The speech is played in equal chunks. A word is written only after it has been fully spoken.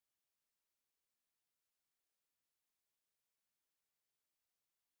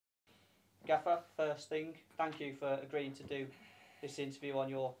Gaffer, first thing, thank you for agreeing to do this interview on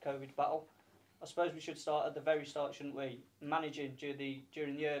your COVID battle. I suppose we should start at the very start, shouldn't we? Managing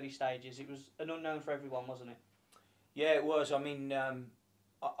during the early stages, it was an unknown for everyone, wasn't it? Yeah, it was. I mean,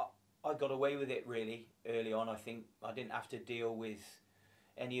 I got away with it really early on. I think I didn't have to deal with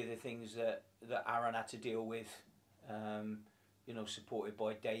any of the things that Aaron had to deal with. You know, supported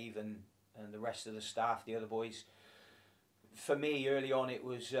by Dave and the rest of the staff, the other boys. For me, early on, it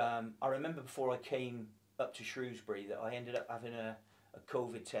was. I remember before I came up to Shrewsbury that I ended up having a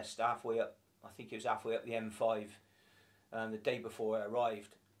COVID test halfway up. I think it was halfway up the M5 the day before I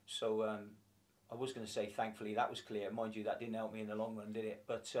arrived. So I was going to say, thankfully, that was clear. Mind you, that didn't help me in the long run, did it?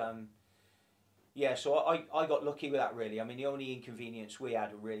 But yeah, so I got lucky with that, really. I mean, the only inconvenience we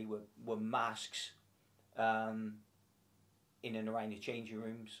had really were masks in and around the changing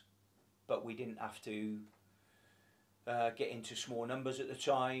rooms. But we didn't have to get into small numbers at the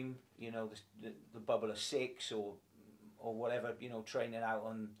time. You know, the bubble of 6 or whatever. You know, training out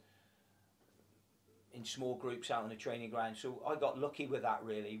in small groups out on the training ground. So I got lucky with that,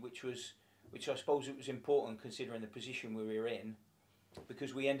 really, which I suppose it was important considering the position we were in,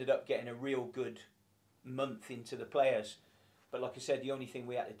 because we ended up getting a real good month into the players. But like I said, the only thing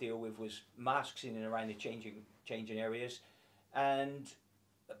we had to deal with was masks in and around the changing areas, and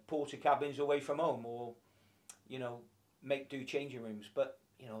porter cabins away from home, or you know, make do changing rooms. But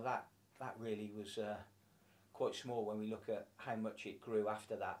you know, that really was quite small when we look at how much it grew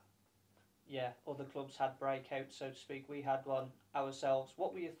after that. Yeah, other clubs had breakouts, so to speak. We had one ourselves.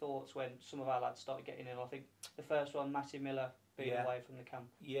 What were your thoughts when some of our lads started getting in? I think the first one, Matthew Miller, being away from the camp.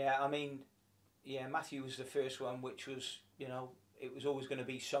 Yeah, I mean, yeah, Matthew was the first one, which was, you know, it was always going to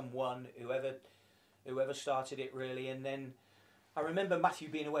be someone, whoever started it, really. And then I remember Matthew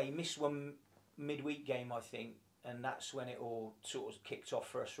being away. He missed one midweek game, I think, and that's when it all sort of kicked off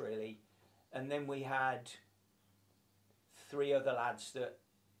for us, really. And then we had 3 other lads that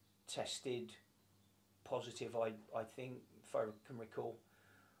tested positive, I think, if I can recall.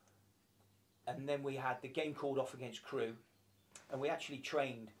 And then we had the game called off against Crewe, and we actually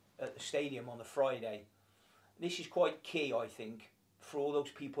trained at the stadium on the Friday. This is quite key, I think, for all those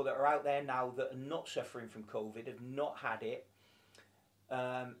people that are out there now that are not suffering from COVID, have not had it,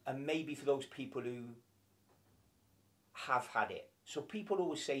 and maybe for those people who have had it. So people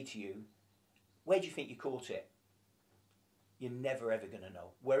always say to you, where do you think you caught it? You're never ever going to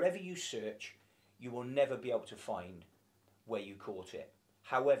know. Wherever you search, you will never be able to find where you caught it.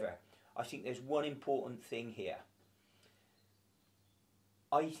 However, I think there's one important thing here.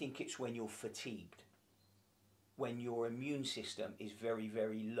 I think it's when you're fatigued, when your immune system is very,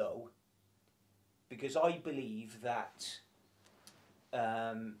 very low. Because I believe that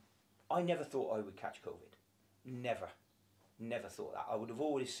I never thought I would catch COVID. Never thought that. I would have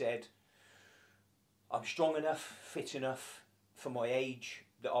always said, I'm strong enough, fit enough for my age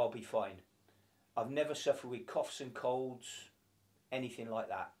that I'll be fine. I've never suffered with coughs and colds, anything like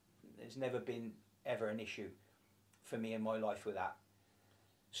that. There's never been ever an issue for me in my life with that.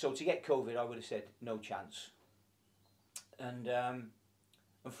 So to get COVID, I would have said no chance. And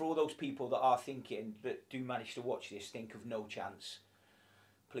for all those people that are thinking, that do manage to watch this, think of no chance,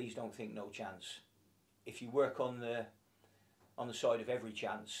 please don't think no chance. If you work on the side of every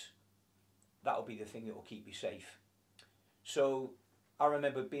chance, that'll be the thing that will keep you safe. So I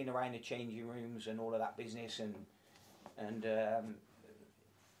remember being around the changing rooms and all of that business, and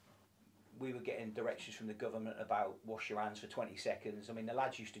we were getting directions from the government about wash your hands for 20 seconds. I mean, the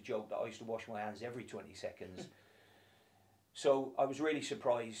lads used to joke that I used to wash my hands every 20 seconds. So I was really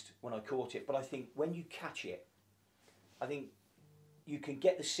surprised when I caught it. But I think when you catch it, I think you can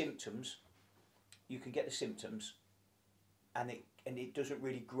get the symptoms. And it doesn't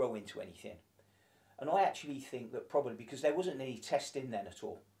really grow into anything. And I actually think that probably because there wasn't any testing then at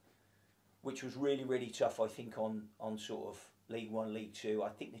all, which was really, really tough, I think, on sort of League 1, League 2. I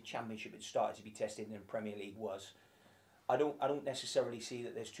think the Championship had started to be tested and Premier League was. I don't necessarily see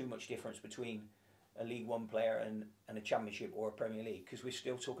that there's too much difference between a League 1 player and a Championship or a Premier League, because we're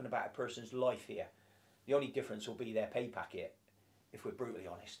still talking about a person's life here. The only difference will be their pay packet, if we're brutally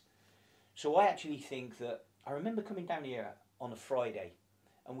honest. So I actually think that, I remember coming down here on a Friday,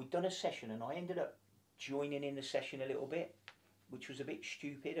 and we'd done a session, and I ended up joining in the session a little bit, which was a bit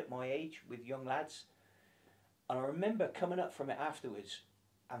stupid at my age with young lads. And I remember coming up from it afterwards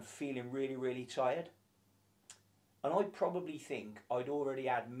and feeling really, really tired. And I probably think I'd already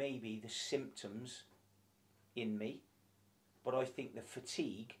had maybe the symptoms in me, but I think the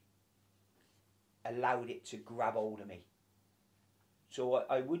fatigue allowed it to grab hold of me. So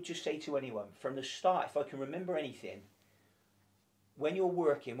I would just say to anyone, from the start, if I can remember anything, when you're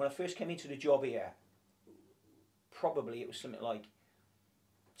working, when I first came into the job here, probably it was something like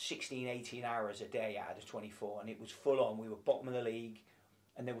 16, 18 hours a day out of 24, and it was full on. We were bottom of the league,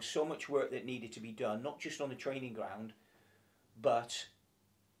 and there was so much work that needed to be done, not just on the training ground, but,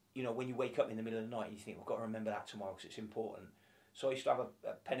 you know, when you wake up in the middle of the night, you think, I've got to remember that tomorrow because it's important. So I used to have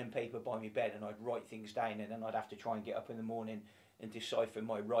a pen and paper by my bed, and I'd write things down, and then I'd have to try and get up in the morning and decipher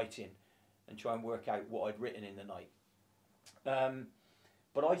my writing and try and work out what I'd written in the night.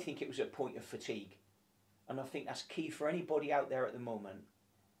 But I think it was a point of fatigue, and I think that's key for anybody out there at the moment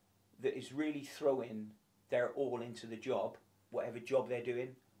that is really throwing their all into the job, whatever job they're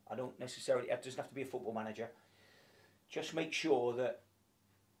doing. I don't necessarily, it doesn't have to be a football manager. Just make sure that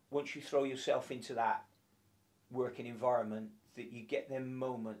once you throw yourself into that working environment, that you get them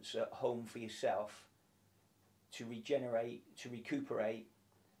moments at home for yourself to regenerate, to recuperate,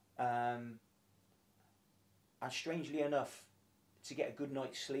 and strangely enough, to get a good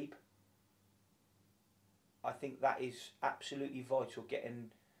night's sleep. I think that is absolutely vital, getting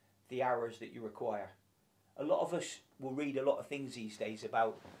the hours that you require. A lot of us will read a lot of things these days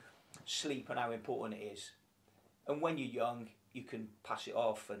about sleep and how important it is. And when you're young, you can pass it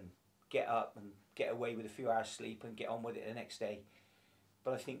off and get up and get away with a few hours sleep and get on with it the next day.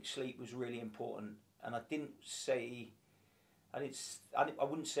 But I think sleep was really important. And I wouldn't say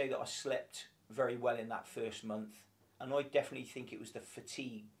that I slept very well in that first month. And I definitely think it was the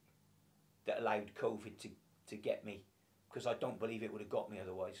fatigue that allowed COVID to get me, because I don't believe it would have got me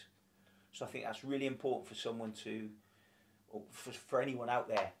otherwise. So I think that's really important for someone to, or for anyone out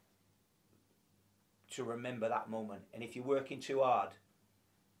there, to remember that moment. And if you're working too hard,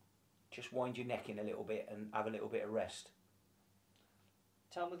 just wind your neck in a little bit and have a little bit of rest.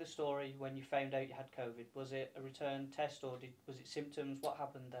 Tell me the story when you found out you had COVID. Was it a return test, or was it symptoms? What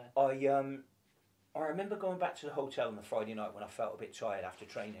happened there? I remember going back to the hotel on the Friday night when I felt a bit tired after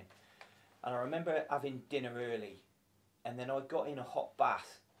training. And I remember having dinner early, and then I got in a hot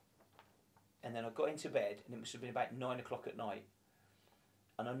bath, and then I got into bed, and it must have been about 9 o'clock at night.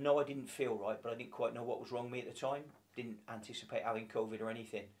 And I know I didn't feel right, but I didn't quite know what was wrong with me at the time. Didn't anticipate having COVID or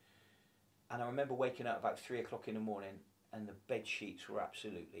anything. And I remember waking up about 3 o'clock in the morning, and the bed sheets were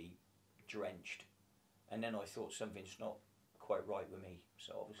absolutely drenched. And then I thought, something's not quite right with me.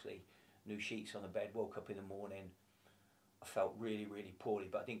 So obviously, new sheets on the bed, woke up in the morning. I felt really, really poorly,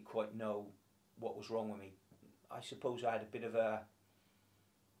 but I didn't quite know what was wrong with me. I suppose I had a bit of a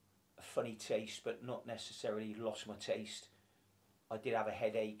funny taste, but not necessarily lost my taste. I did have a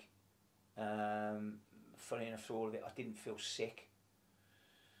headache. Funny enough, through all of it, I didn't feel sick.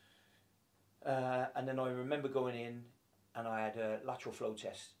 And then I remember going in, and I had a lateral flow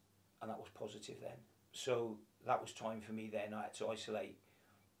test, and that was positive then. So that was time for me then. I had to isolate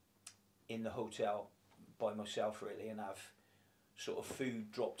in the hotel by myself, really, and have sort of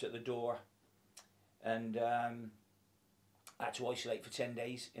food dropped at the door. And I had to isolate for 10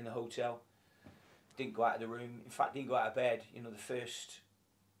 days in the hotel. Didn't go out of the room. In fact, didn't go out of bed. You know,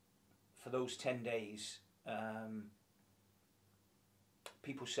 for those 10 days,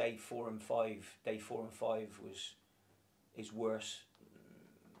 people say day 4 and 5 is worse.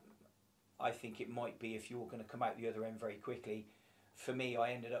 I think it might be if you're going to come out the other end very quickly. For me,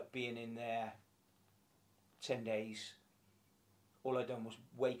 I ended up being in there 10 days. All I'd done was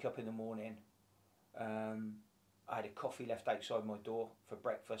wake up in the morning. I had a coffee left outside my door for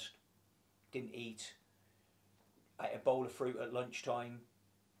breakfast. Didn't eat. I ate a bowl of fruit at lunchtime.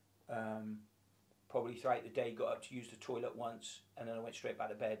 Probably throughout the day got up to use the toilet once, and then I went straight back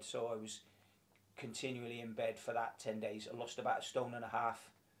to bed. So I was continually in bed for that 10 days. I lost about 1.5 stone.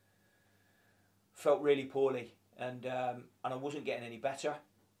 Felt really poorly, and I wasn't getting any better.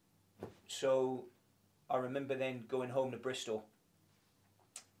 So I remember then going home to Bristol,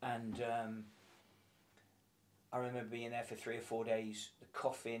 and I remember being there for 3 or 4 days. The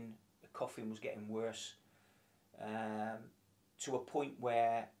coughing was getting worse, to a point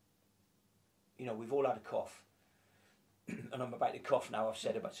where, you know, we've all had a cough, and I'm about to cough now. I've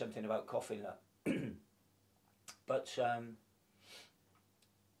said about something about coughing, but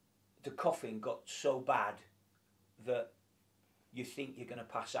the coughing got so bad that you think you're going to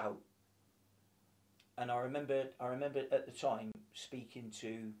pass out. And I remember at the time speaking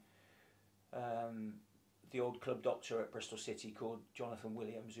to the old club doctor at Bristol City called Jonathan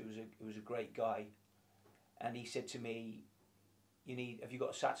Williams, who was a great guy, and he said to me, have you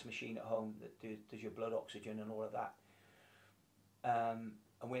got a SATS machine at home that does your blood oxygen and all of that?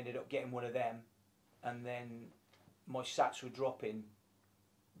 And we ended up getting one of them, and then my SATs were dropping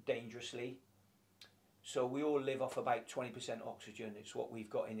dangerously. So we all live off about 20% oxygen. It's what we've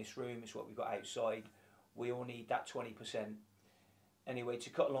got in this room, it's what we've got outside. We all need that 20%. anyway, to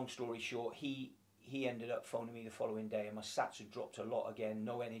cut a long story short, he ended up phoning me the following day, and my sats had dropped a lot again.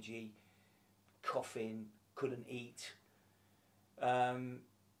 No energy, coughing, couldn't eat, and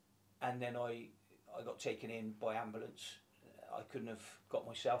then I got taken in by ambulance. I couldn't have got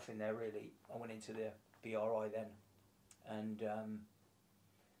myself in there really. I went into the BRI then, and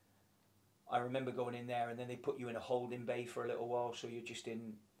I remember going in there, and then they put you in a holding bay for a little while. So you're just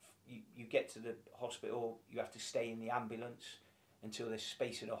in. You get to the hospital. You have to stay in the ambulance until there's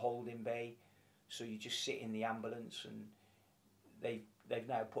space in a holding bay. So you just sit in the ambulance, and they've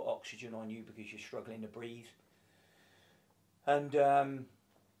now put oxygen on you because you're struggling to breathe. And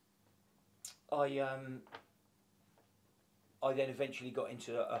I then eventually got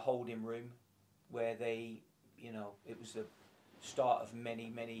into a holding room where they, you know, it was the start of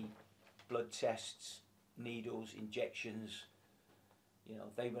many blood tests, needles, injections. You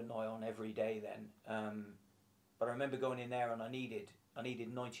know, they were nigh on every day then. But I remember going in there, and I needed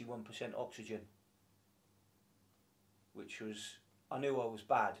 91% oxygen, which was, I knew I was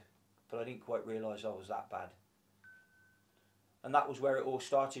bad, but I didn't quite realise I was that bad. And that was where it all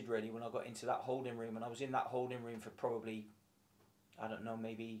started really, when I got into that holding room. And I was in that holding room for probably, I don't know,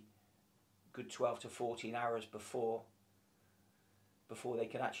 maybe good 12 to 14 hours before they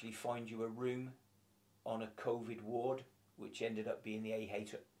can actually find you a room on a COVID ward, which ended up being the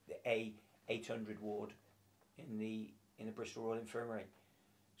A800 ward in the Bristol Royal Infirmary.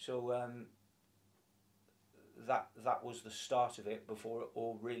 So that was the start of it before it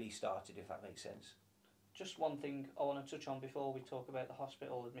all really started, if that makes sense. Just one thing I want to touch on before we talk about the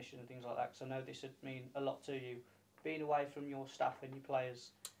hospital admission and things like that, because I know this would mean a lot to you, being away from your staff and your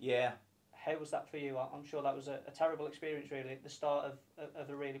players. Yeah. How was that for you? I'm sure that was a terrible experience, really, at the start of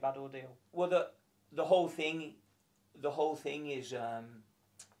a really bad ordeal. Well, the whole thing is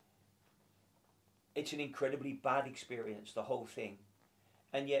it's an incredibly bad experience, the whole thing,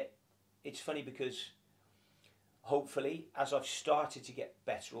 and yet it's funny because hopefully, as I've started to get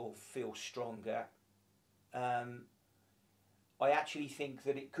better or feel stronger, I actually think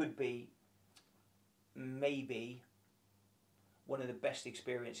that it could be maybe one of the best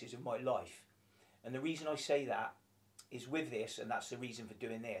experiences of my life. And the reason I say that is with this, and that's the reason for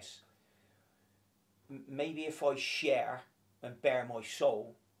doing this, maybe if I share and bare my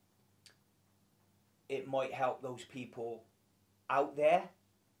soul, it might help those people out there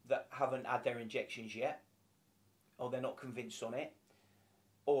that haven't had their injections yet, or they're not convinced on it,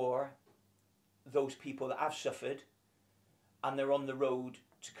 or those people that have suffered and they're on the road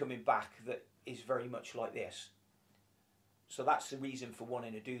to coming back that is very much like this. So that's the reason for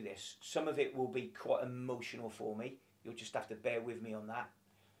wanting to do this. Some of it will be quite emotional for me. You'll just have to bear with me on that.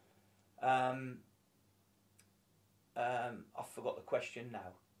 I forgot the question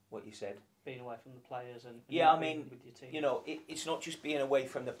now, what you said. Being away from the players and yeah, I mean, with your team. You know, it's not just being away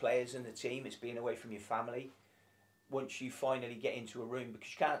from the players and the team, it's being away from your family. Once you finally get into a room, because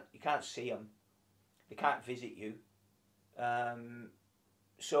you can't see them, they can't visit you.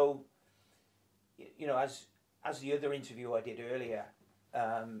 So, you know, as the other interview I did earlier,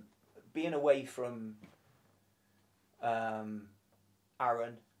 being away from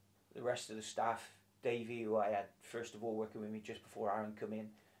Aaron, the rest of the staff, Davey, who I had first of all working with me just before Aaron come in,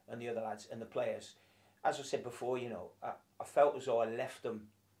 and the other lads and the players, as I said before, you know, I felt as though I left them.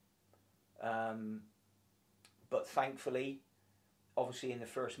 But thankfully, obviously in the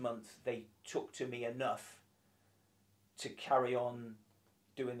first month, they took to me enough to carry on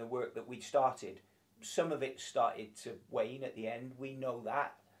doing the work that we'd started. Some of it started to wane at the end, we know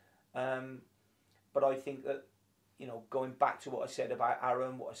that. But I think that, you know, going back to what I said about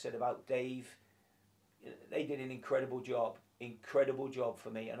Aaron, what I said about Dave, they did an incredible job for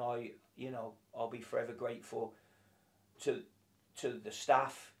me, and I'll be forever grateful to the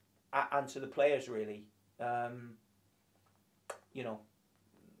staff and to the players really. You know,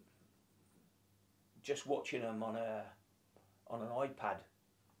 just watching them on an iPad,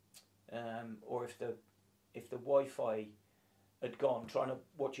 or if the Wi-Fi had gone, trying to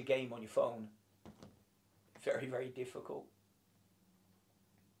watch a game on your phone, very, very difficult.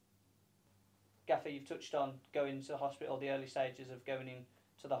 Gaffer, you've touched on going to the hospital, the early stages of going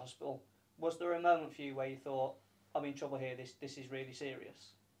into the hospital. Was there a moment for you where you thought, I'm in trouble here, this is really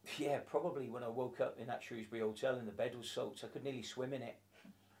serious? Yeah, probably when I woke up in that Shrewsbury hotel and the bed was soaked, I could nearly swim in it.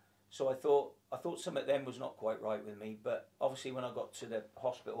 So I thought something then was not quite right with me, but obviously when I got to the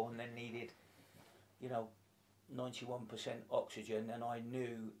hospital and then needed, you know, 91% oxygen, and I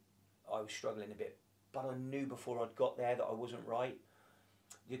knew I was struggling a bit, but I knew before I'd got there that I wasn't right.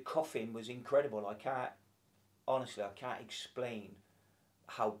 The coughing was incredible. I can't explain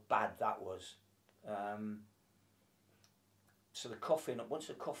how bad that was. so the coughing, once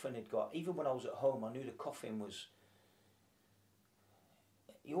the coughing had got, even when I was at home, I knew the coughing was,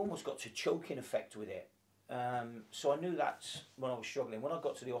 you almost got to choking effect with it. So I knew that's when I was struggling. When I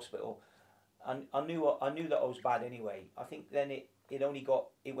got to the hospital, I knew that I was bad anyway. I think then it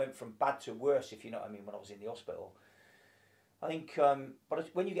went from bad to worse, if you know what I mean, when I was in the hospital. I think, but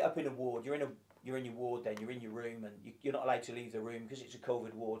when you get up in a ward, you're in your ward then, you're in your room, and you're not allowed to leave the room because it's a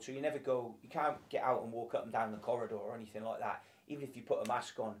COVID ward, so you can't get out and walk up and down the corridor or anything like that, even if you put a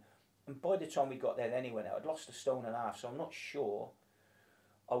mask on. And by the time we got there anyway, I'd lost 1.5 stone, so I'm not sure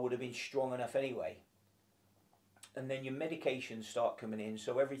I would have been strong enough anyway. And then your medications start coming in,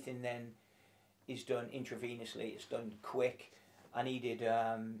 so everything then is done intravenously, it's done quick. I needed,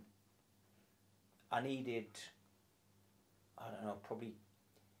 I don't know, probably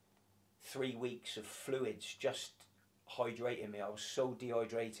 3 weeks of fluids just hydrating me. I was so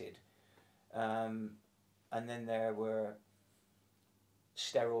dehydrated. And then there were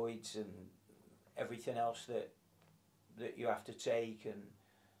steroids and everything else that you have to take. And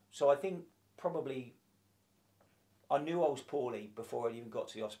so I think probably I knew I was poorly before I even got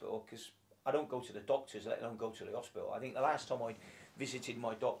to the hospital, because I don't go to the doctors, let alone go to the hospital. I think the last time I visited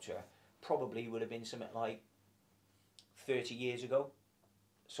my doctor probably would have been something like 30 years ago.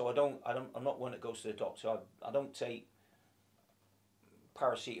 So I'm not one that goes to the doctor. I don't take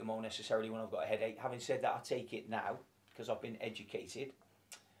paracetamol necessarily when I've got a headache. Having said that, I take it now because I've been educated.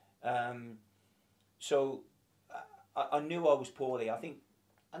 So I knew I was poorly. I think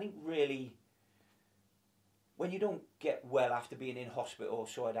really, when you don't get well after being in hospital,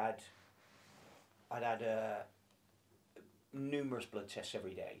 so I'd had numerous blood tests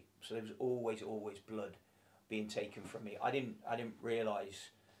every day. So there was always blood being taken from me. I didn't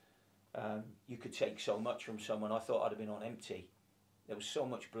realise you could take so much from someone. I thought I'd have been on empty. There was so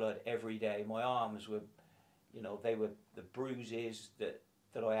much blood every day. My arms were, they were, the bruises that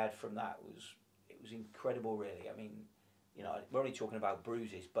I had from that it was incredible, really. I mean, we're only talking about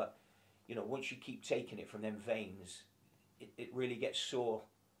bruises, but once you keep taking it from them veins, it really gets sore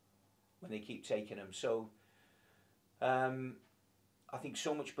when they keep taking them. So I think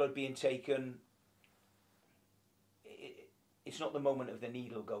so much blood being taken, it's not the moment of the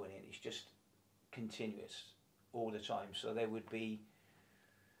needle going in, it's just continuous all the time. So there would be,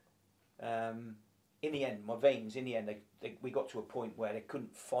 in the end, my veins, we got to a point where they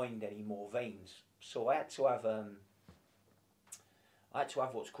couldn't find any more veins. So I had to have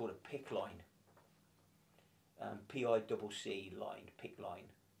what's called a PICC line, PICC line, PICC line,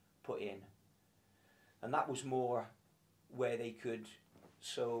 put in. And that was more where they could,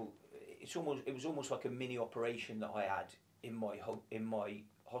 so it was almost like a mini operation that I had in my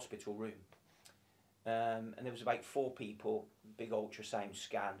hospital room. And there was about 4 people, big ultrasound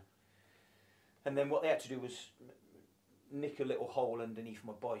scan. And then what they had to do was nick a little hole underneath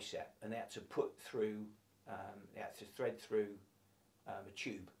my bicep, and they had to thread through a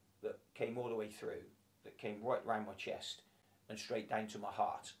tube that came all the way through, that came right round my chest and straight down to my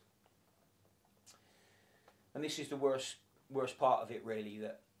heart. And this is the worst part of it, really,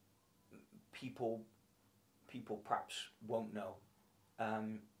 that people perhaps won't know.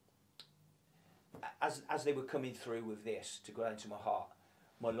 As they were coming through with this to go down to my heart,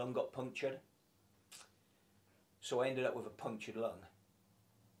 my lung got punctured. So I ended up with a punctured lung.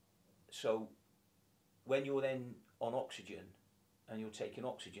 So when you're then on oxygen and you're taking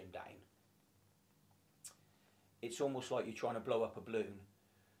oxygen down, it's almost like you're trying to blow up a balloon,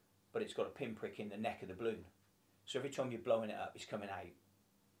 but it's got a pinprick in the neck of the balloon. So every time you're blowing it up, it's coming out.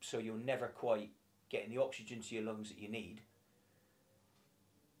 So you're never quite getting the oxygen to your lungs that you need,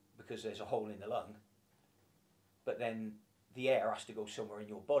 because there's a hole in the lung. But then the air has to go somewhere in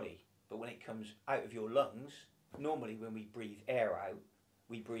your body. But when it comes out of your lungs, normally when we breathe air out,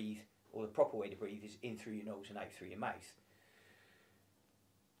 or the proper way to breathe is in through your nose and out through your mouth.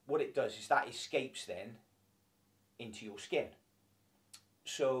 What it does is that escapes then into your skin.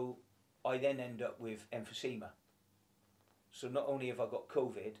 So I then end up with emphysema. So not only have I got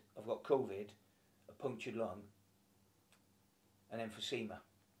COVID, a punctured lung, and emphysema.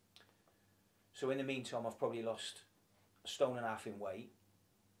 So in the meantime, I've probably lost 1.5 stone in weight.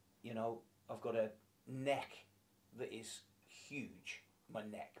 I've got a neck that is huge, my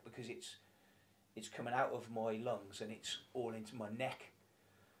neck, because it's coming out of my lungs and it's all into my neck.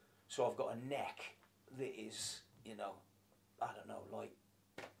 So I've got a neck that is, I don't know, like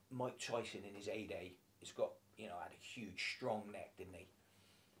Mike Tyson in his heyday. He's got, had a huge, strong neck, didn't he?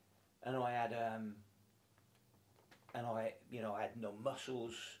 And I had, I had no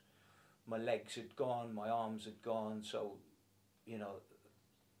muscles. My legs had gone, my arms had gone. So,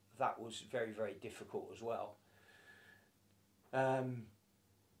 that was very, very difficult as well. So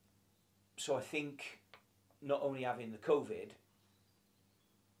I think not only having the COVID,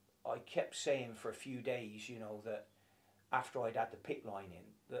 I kept saying for a few days, you know, that after I'd had the pit line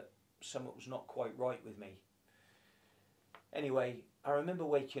in, that something was not quite right with me. Anyway, I remember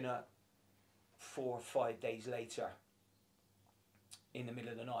waking up 4 or 5 days later in the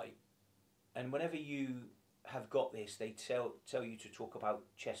middle of the night, and whenever you have got this, they tell you to talk about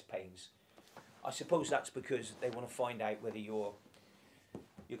chest pains. I suppose that's because they want to find out whether you're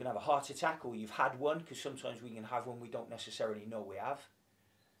going to have a heart attack or you've had one, because sometimes we can have one we don't necessarily know we have.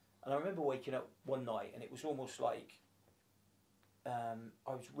 And I remember waking up one night and it was almost like I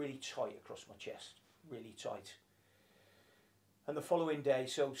was really tight across my chest, really tight. And the following day,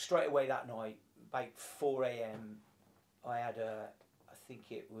 so straight away that night, about 4 a.m, I had I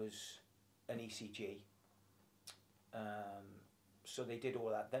think it was an ECG. So they did all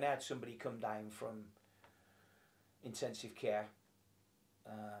that. Then I had somebody come down from intensive care,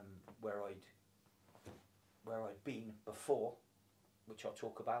 where I'd been before, which I'll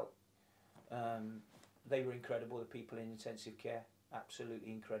talk about. They were incredible, the people in intensive care,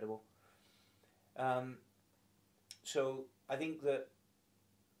 absolutely incredible. So I think that,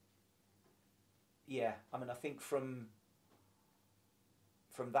 yeah, I mean, I think from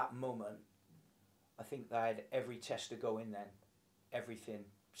that moment, I think they had every test to go in then, everything,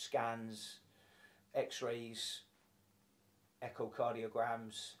 scans, x-rays,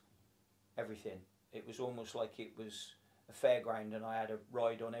 echocardiograms, everything. It was almost like it was a fairground and I had a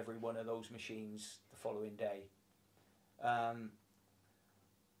ride on every one of those machines the following day.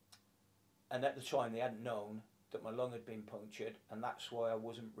 And at the time they hadn't known that my lung had been punctured, and that's why I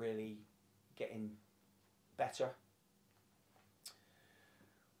wasn't really getting better.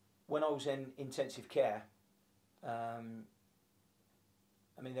 When I was in intensive care, I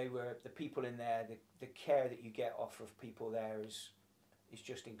mean, the people in there, the care that you get off of people there is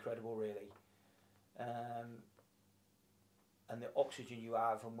just incredible, really. And the oxygen you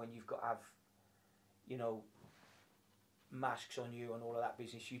have, and when you've got to have, you know, masks on you and all of that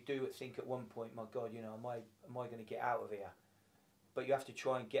business, you do think at one point, my God, you know, am I going to get out of here? But you have to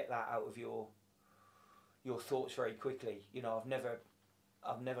try and get that out of your thoughts very quickly. You know, I've never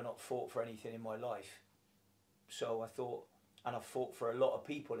not fought for anything in my life. So I thought, and I've fought for a lot of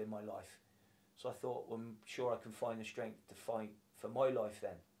people in my life. So I thought, well, I'm sure I can find the strength to fight for my life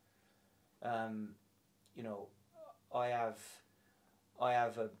then. You know, I have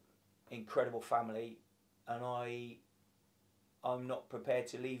an incredible family, and I'm not prepared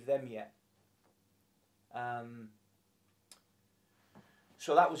to leave them yet.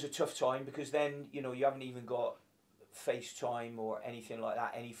 So that was a tough time, because then, you know, you haven't even got FaceTime or anything like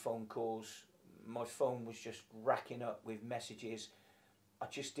that, any phone calls. My phone was just racking up with messages. I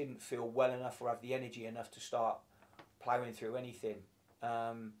just didn't feel well enough or have the energy enough to start ploughing through anything.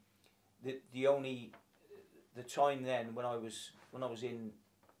 The time then when I was in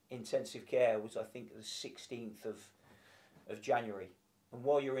intensive care was, I think, the 16th of January. And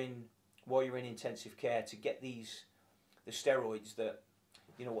while you're in intensive care, to get the steroids, that,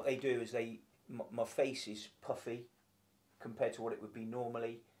 you know, what they do is my face is puffy compared to what it would be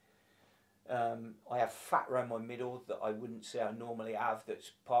normally. I have fat around my middle that I wouldn't say I normally have.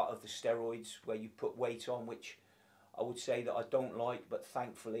 That's part of the steroids, where you put weight on, which I would say that I don't like. But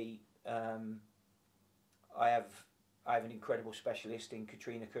thankfully, I have an incredible specialist in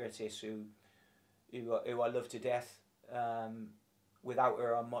Katrina Curtis, who I love to death. Without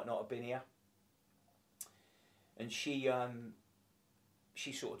her, I might not have been here. And she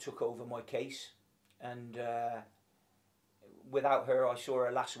sort of took over my case, and without her, I saw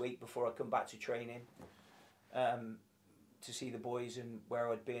her last week before I come back to training, to see the boys and where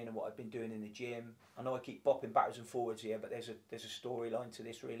I'd been and what I'd been doing in the gym. I know I keep bopping backwards and forwards here, but there's a storyline to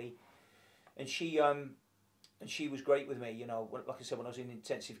this, really. And she was great with me. You know, like I said, when I was in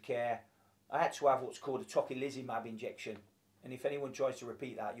intensive care, I had to have what's called a tocilizumab injection. And if anyone tries to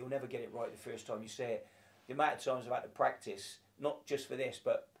repeat that, you'll never get it right the first time you say it. The amount of times I've had to practice, not just for this,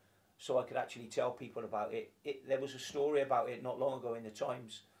 but so I could actually tell people about it. There was a story about it not long ago in the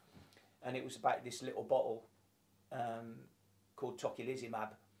Times, and it was about this little bottle called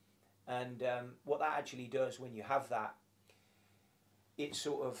tocilizumab. And what that actually does when you have that, it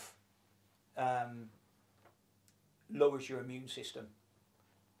sort of lowers your immune system,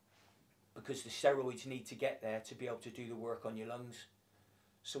 because the steroids need to get there to be able to do the work on your lungs.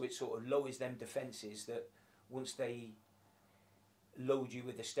 So it sort of lowers them defences, that once they load you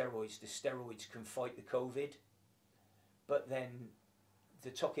with the steroids can fight the COVID. But then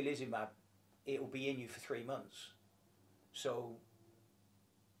the tocilizumab, it will be in you for 3 months. So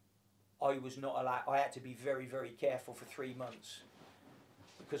I was not allowed. I had to be very, very careful for 3 months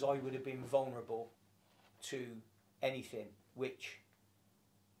because I would have been vulnerable to anything which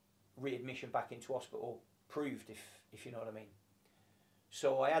readmission back into hospital proved, if you know what I mean.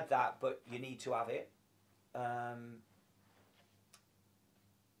 So I had that, but you need to have it.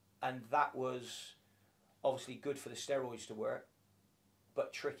 And that was obviously good for the steroids to work,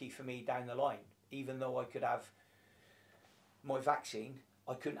 but tricky for me down the line. Even though I could have my vaccine,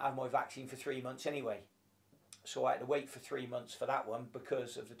 I couldn't have my vaccine for 3 months anyway. So I had to wait for 3 months for that one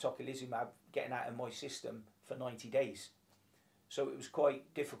because of the tocilizumab getting out of my system for 90 days. So it was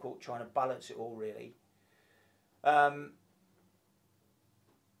quite difficult trying to balance it all, really. So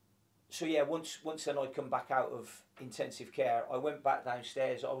yeah, once then I'd come back out of intensive care, I went back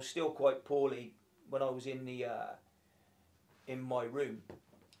downstairs. I was still quite poorly when I was in my room,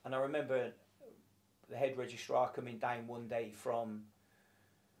 and I remember the head registrar coming down one day from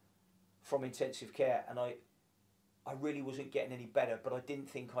intensive care, and I really wasn't getting any better, but I didn't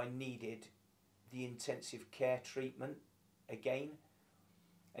think I needed the intensive care treatment again.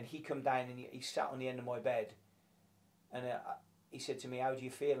 And he come down and he sat on the end of my bed, and he said to me, "How do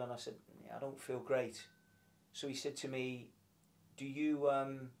you feel?" And I said, "Yeah, I don't feel great." So he said to me, "Do you,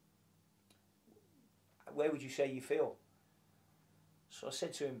 where would you say you feel?" So I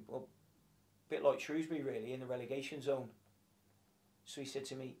said to him, "Well, a bit like Shrewsbury, really, in the relegation zone." So he said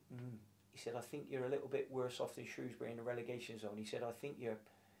to me, he said, "I think you're a little bit worse off than Shrewsbury in the relegation zone." He said, "I think you're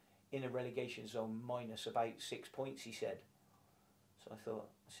in a relegation zone minus about 6 points," he said. So I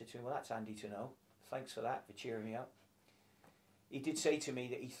said to him, "Well, that's handy to know. Thanks for that, for cheering me up." He did say to me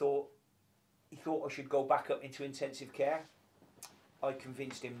that he thought I should go back up into intensive care. I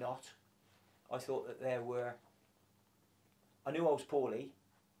convinced him not. I thought that I knew I was poorly,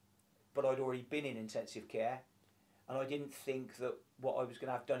 but I'd already been in intensive care, and I didn't think that what I was going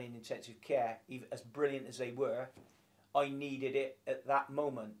to have done in intensive care, even as brilliant as they were, I needed it at that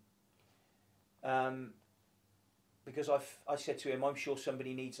moment. Because I said to him, "I'm sure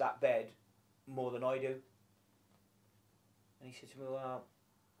somebody needs that bed more than I do." And he said to me, "Well,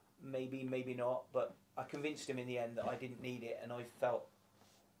 maybe, maybe not." But I convinced him in the end that I didn't need it, and I felt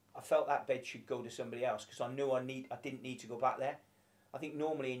that bed should go to somebody else because I knew I didn't need to go back there. I think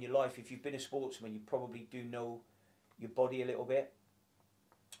normally in your life, if you've been a sportsman, you probably do know your body a little bit.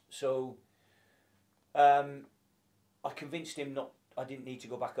 So I convinced him I didn't need to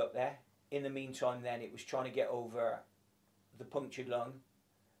go back up there. In the meantime, then it was trying to get over the punctured lung,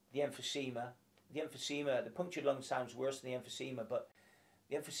 the emphysema. The punctured lung sounds worse than the emphysema, but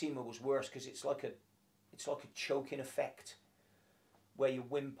the emphysema was worse because it's like a choking effect where your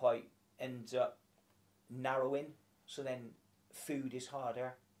windpipe ends up narrowing. So then food is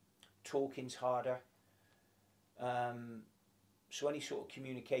harder, talking's harder. So any sort of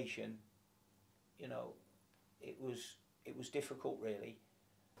communication, it was difficult, really.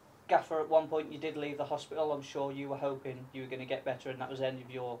 Gaffer, at one point you did leave the hospital. I'm sure you were hoping you were going to get better and that was the end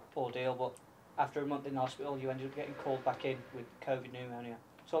of your ordeal, but after a month in the hospital you ended up getting called back in with COVID pneumonia.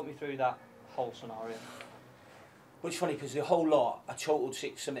 Talk me through that whole scenario. Well, it's funny because the whole lot, I totaled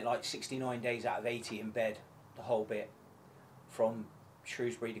something like 69 days out of 80 in bed, the whole bit, from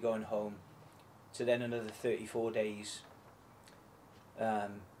Shrewsbury to going home, to then another 34 days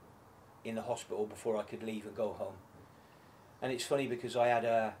in the hospital before I could leave and go home. And it's funny because I had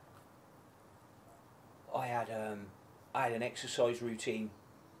an exercise routine.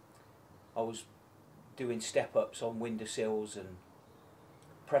 I was doing step-ups on windowsills and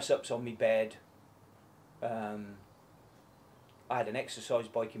press-ups on my bed. I had an exercise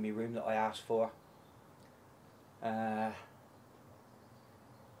bike in my room that I asked for. I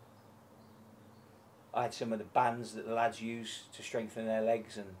had some of the bands that the lads use to strengthen their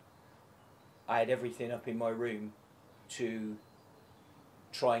legs, and I had everything up in my room to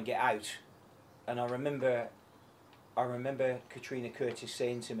try and get out. And I remember Katrina Curtis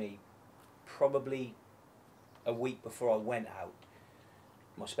saying to me, probably a week before I went out,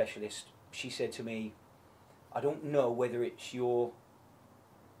 my specialist, she said to me, "I don't know whether it's your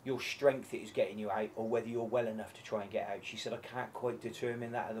strength that is getting you out or whether you're well enough to try and get out." She said, "I can't quite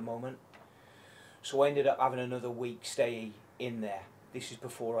determine that at the moment." So I ended up having another week stay in there. This is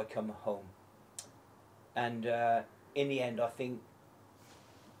before I come home. And in the end, I think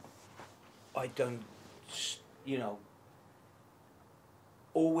I'd done,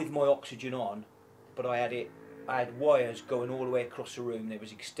 all with my oxygen on, but I had wires going all the way across the room. There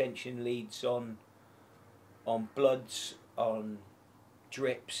was extension leads on bloods, on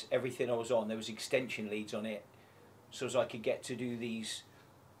drips, everything I was on. There was extension leads on it, so as I could get to do these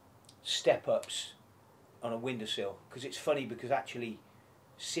step-ups on a windowsill. Because it's funny, because actually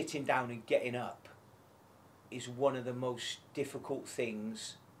sitting down and getting up is one of the most difficult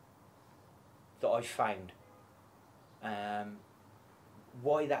things that I've found.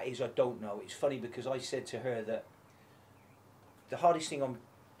 Why that is, I don't know. It's funny because I said to her that the hardest thing I'm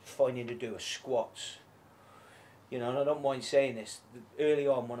finding to do are squats. You know, and I don't mind saying this. Early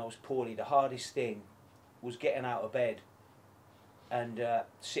on when I was poorly, the hardest thing was getting out of bed and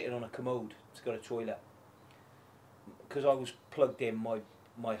sitting on a commode to go to the toilet. Because I was plugged in,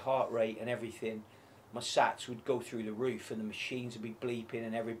 my heart rate and everything, my sats would go through the roof and the machines would be bleeping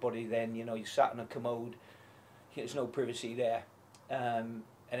and everybody then, you know, you sat on a commode, there's no privacy there. And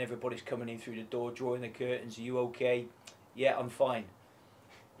everybody's coming in through the door, drawing the curtains. Are you okay? Yeah, I'm fine.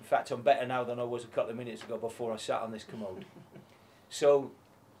 In fact, I'm better now than I was a couple of minutes ago before I sat on this commode. So,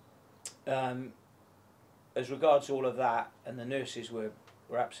 as regards all of that, and the nurses were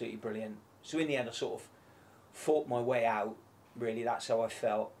absolutely brilliant. So in the end, I sort of fought my way out. Really, that's how I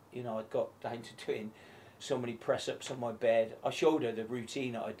felt. You know, I got down to doing so many press-ups on my bed. I showed her the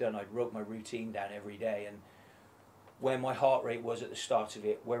routine that I'd done. I'd wrote my routine down every day, and where my heart rate was at the start of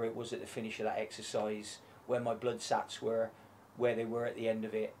it, where it was at the finish of that exercise, where my blood sats were, where they were at the end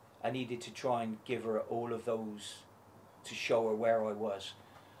of it. I needed to try and give her all of those to show her where I was.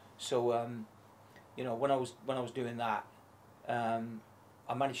 So, you know, when I was doing that, I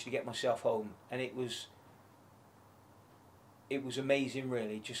managed to get myself home, and it was amazing,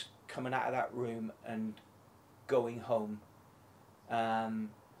 really, just coming out of that room and going home.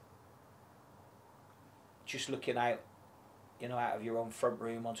 Just looking out, you know, out of your own front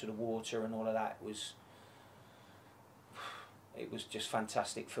room onto the water and all of that it was just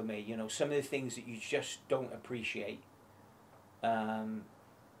fantastic for me. You know, some of the things that you just don't appreciate, that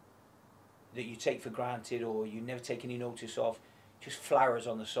you take for granted or you never take any notice of, just flowers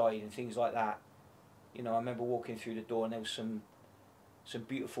on the side and things like that. You know, I remember walking through the door and there was some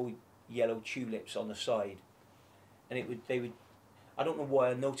beautiful yellow tulips on the side, and they would I don't know why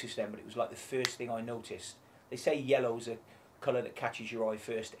I noticed them, but it was like the first thing I noticed. They say yellow's a colour that catches your eye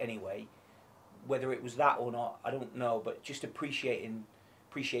first anyway. Whether it was that or not, I don't know, but just appreciating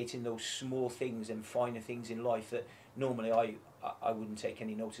those small things and finer things in life that normally I wouldn't take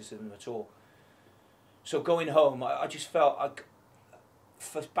any notice of them at all. So going home, I just felt,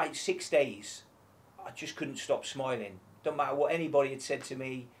 for about 6 days, I just couldn't stop smiling. Don't matter what anybody had said to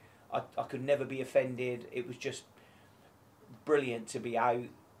me, I could never be offended. It was just brilliant to be out,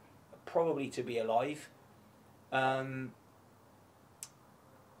 probably to be alive.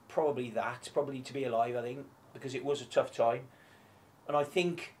 Probably to be alive, I think, because it was a tough time. And I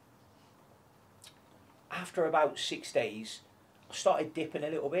think after about 6 days, I started dipping a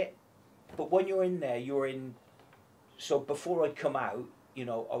little bit. But when you're in there, so before I'd come out, you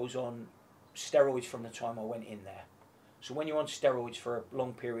know, I was on steroids from the time I went in there. So when you're on steroids for a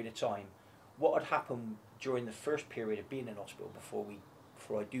long period of time, what had happened during the first period of being in hospital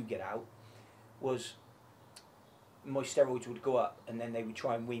before I do get out was my steroids would go up and then they would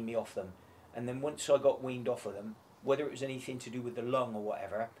try and wean me off them. And then once I got weaned off of them, whether it was anything to do with the lung or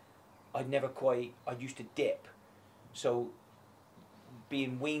whatever, I used to dip. So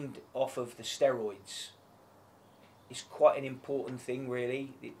being weaned off of the steroids is quite an important thing,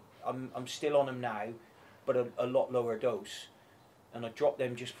 really. I'm still on them now, but a lot lower dose. And I dropped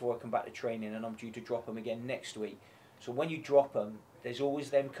them just before I come back to training, and I'm due to drop them again next week. So when you drop them, there's always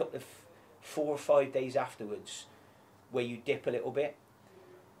them couple of 4 or 5 days afterwards where you dip a little bit.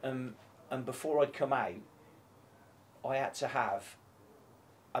 And before I'd come out, I had to have,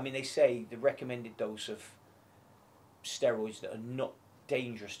 I mean, they say the recommended dose of steroids that are not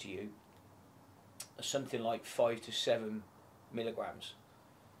dangerous to you are something like 5 to 7 milligrams.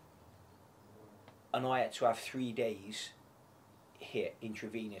 And I had to have 3 days hit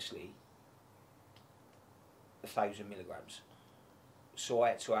intravenously 1,000 milligrams. So I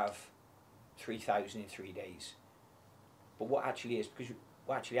had to have 3,000 in 3 days. But what actually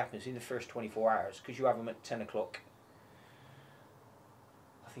happens in the first 24 hours, because you have them at 10 o'clock,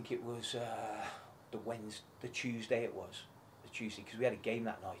 I think it was the Tuesday, because we had a game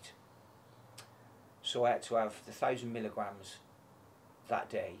that night. So I had to have the 1,000 milligrams that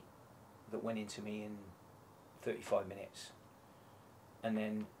day that went into me in 35 minutes. And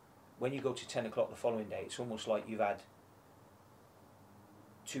then when you go to 10 o'clock the following day, it's almost like you've had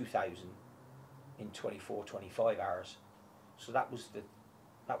 2,000 in 24, 25 hours. So that was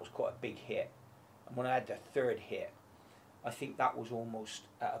quite a big hit. And when I had the third hit, I think that was almost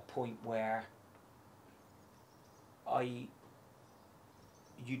at a point where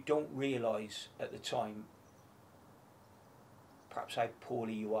you don't realise at the time perhaps how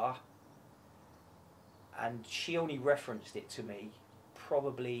poorly you are. And she only referenced it to me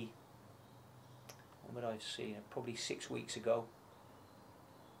probably, what would I see? Probably 6 weeks ago,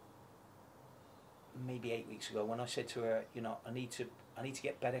 maybe 8 weeks ago, when I said to her, you know, I need to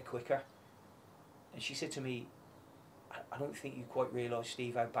get better quicker. And she said to me, I don't think you quite realise,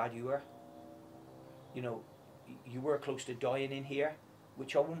 Steve, how bad you were. You know, you were close to dying in here,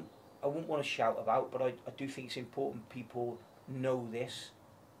 which I wouldn't want to shout about, but I do think it's important people know this.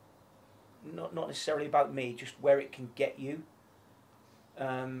 Not necessarily about me, just where it can get you.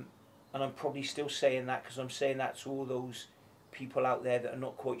 And I'm probably still saying that because I'm saying that to all those people out there that are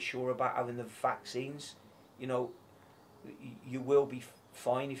not quite sure about having the vaccines. You know, you will be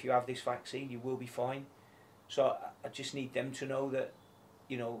fine if you have this vaccine, you will be fine. So I just need them to know that,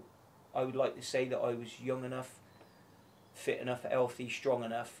 you know, I would like to say that I was young enough, fit enough, healthy, strong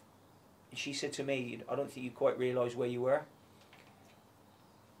enough. And she said to me, I don't think you quite realise where you were.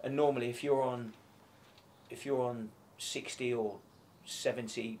 And normally if you're on 60 or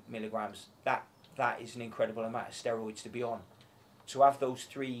 70 milligrams, that is an incredible amount of steroids to be on. To have those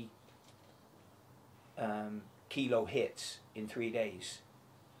 3 kilo hits in 3 days.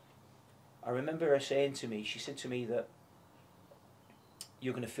 I remember her saying to me, she said to me that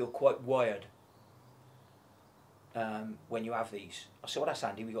you're going to feel quite wired when you have these. I said, well, that's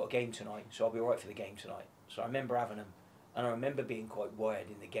handy, we got a game tonight, so I'll be alright for the game tonight. So I remember having them, and I remember being quite wired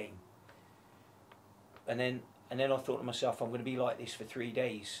in the game. And then I thought to myself, I'm going to be like this for 3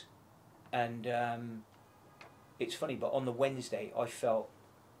 days. And it's funny, but on the Wednesday, I felt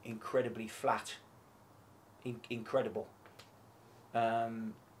incredibly flat, incredible.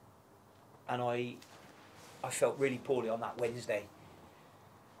 And I felt really poorly on that Wednesday.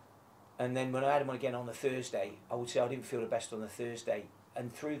 And then when I had them again on the Thursday, I would say I didn't feel the best on the Thursday.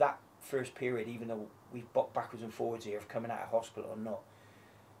 And through that first period, even though we've bopped backwards and forwards here of coming out of hospital or not,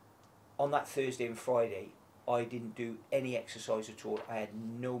 on that Thursday and Friday, I didn't do any exercise at all. I had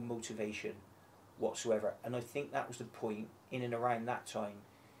no motivation whatsoever. And I think that was the point in and around that time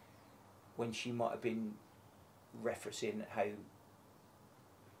when she might have been referencing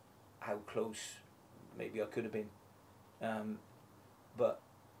how close maybe I could have been. But,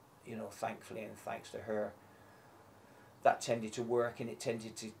 you know, thankfully and thanks to her, that tended to work, and it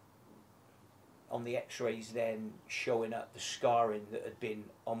tended to, on the x-rays then, showing up the scarring that had been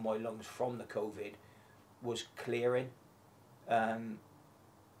on my lungs from the COVID was clearing.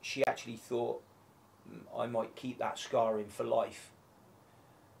 She actually thought I might keep that scarring for life.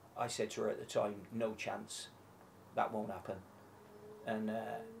 I said to her at the time, no chance, that won't happen. And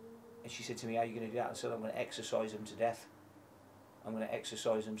she said to me, how are you going to do that? I said, I'm going to exercise them to death. I'm going to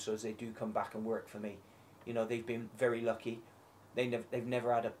exercise them so as they do come back and work for me. You know, they've been very lucky. They've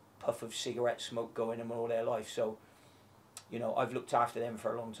never had a puff of cigarette smoke going in them all their life. So, you know, I've looked after them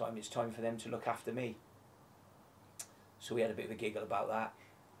for a long time. It's time for them to look after me. So we had a bit of a giggle about that.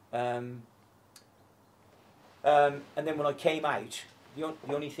 And then when I came out, the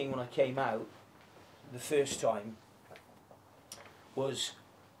only thing when I came out the first time was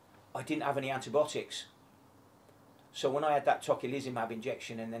I didn't have any antibiotics. So when I had that tocilizumab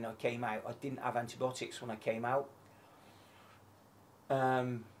injection and then I came out, I didn't have antibiotics when I came out.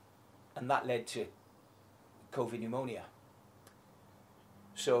 And that led to COVID pneumonia.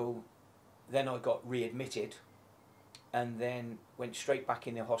 So then I got readmitted and then went straight back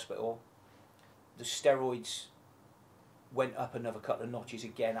in the hospital. The steroids went up another couple of notches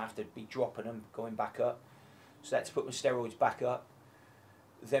again after be dropping them, going back up. So I had to put my steroids back up,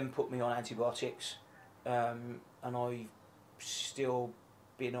 then put me on antibiotics. And I've still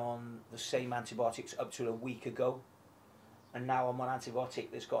been on the same antibiotics up till a week ago. And now I'm on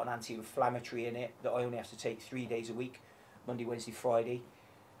antibiotic that's got an anti-inflammatory in it that I only have to take 3 days a week, Monday, Wednesday, Friday.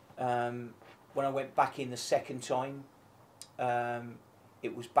 When I went back in the second time,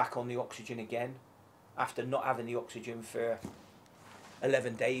 it was back on the oxygen again, after not having the oxygen for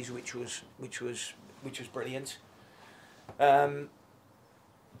 11 days, which was brilliant.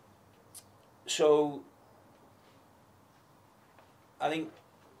 So I think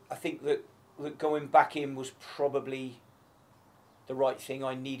that going back in was probably the right thing.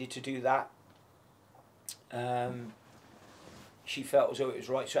 I needed to do that. She felt as though it was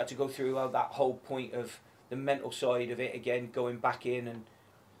right, so I had to go through that whole point of the mental side of it again, going back in and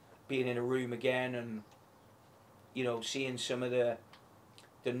being in a room again, and you know, seeing some of the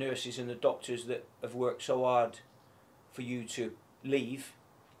nurses and the doctors that have worked so hard for you to leave,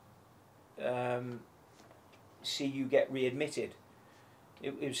 see you get readmitted.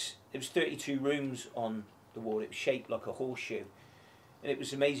 It was 32 rooms on the ward. It was shaped like a horseshoe, and it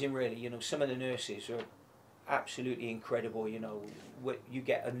was amazing, really. You know, some of the nurses are absolutely incredible. You know, you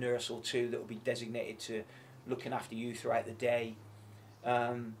get a nurse or two that will be designated to looking after you throughout the day.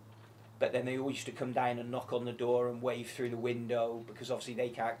 But then they always used to come down and knock on the door and wave through the window, because obviously they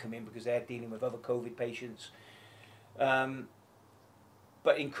can't come in because they're dealing with other COVID patients.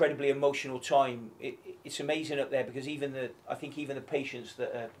 But incredibly emotional time. It's amazing up there, because I think even the patients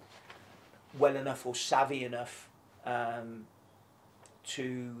that are well enough or savvy enough to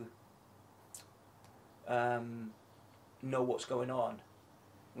know what's going on.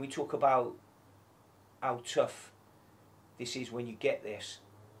 We talk about how tough this is when you get this.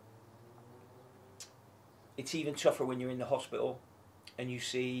 It's even tougher when you're in the hospital and you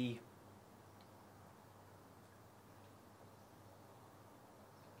see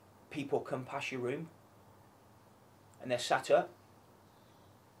people come past your room and they're sat up,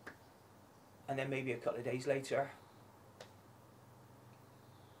 and then maybe a couple of days later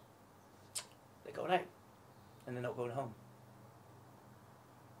they're going out and they're not going home.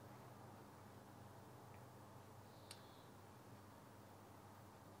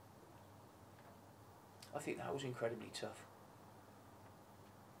 I think that was incredibly tough,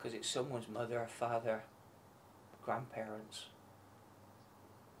 because it's someone's mother, father, grandparents,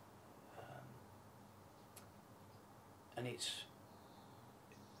 and it's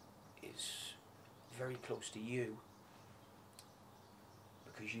very close to you,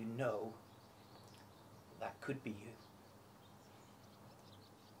 because you know that could be you.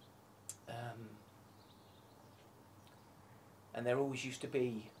 And there always used to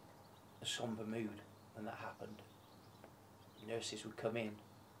be a somber mood when that happened. Nurses would come in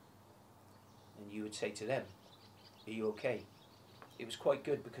and you would say to them, "Are you okay?" It was quite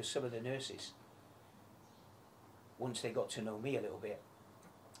good, because some of the nurses, once they got to know me a little bit,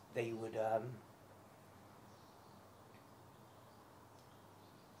 they would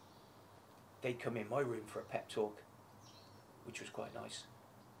they'd come in my room for a pep talk, which was quite nice.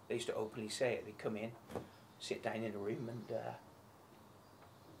 They used to openly say it. They'd come in, sit down in a room, and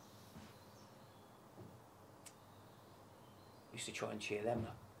used to try and cheer them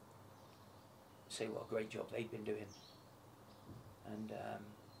up, say what a great job they'd been doing. And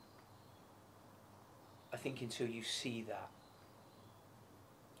I think until you see that,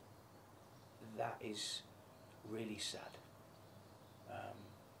 that is really sad.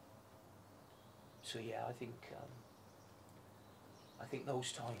 So yeah, I think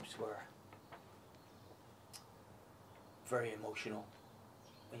those times were very emotional,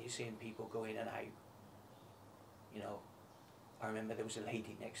 when you're seeing people go in and out. You know, I remember there was a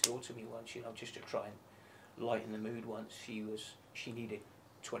lady next door to me once, you know, just to try and lighten the mood once. She needed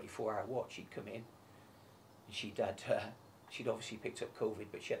 24-hour watch. She'd come in and she'd obviously picked up COVID,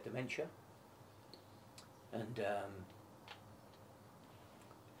 but she had dementia. And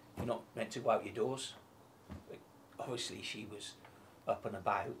you're not meant to go out your doors. But obviously she was up and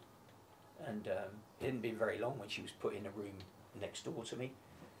about, and it hadn't been very long when she was put in a room next door to me.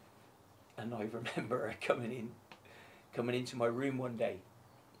 And I remember her coming into my room one day,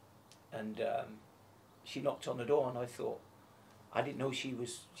 and she knocked on the door, and I didn't know she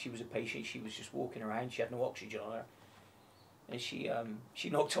was a patient. She was just walking around. She had no oxygen on her, and she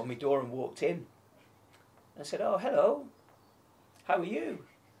knocked on my door and walked in. I said, "Oh, hello, how are you?"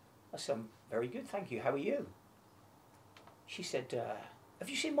 I said, "I'm very good, thank you. How are you?" She said, "Have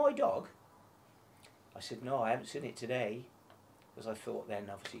you seen my dog?" I said, "No, I haven't seen it today," because I thought then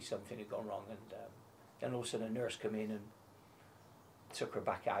obviously something had gone wrong. And then all of a sudden a nurse came in and took her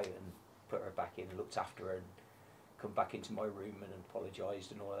back out and put her back in and looked after her, and come back into my room and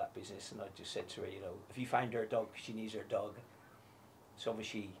apologised and all of that business. And I just said to her, you know, "Have you found her a dog? She needs her dog." So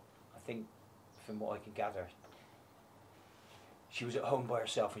obviously, I think from what I can gather, she was at home by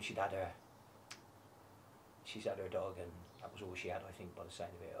herself, and she's had her dog, and that was all she had, I think, by the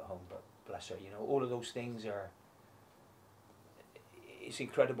sound of it, at home. But bless her, you know, all of those things it's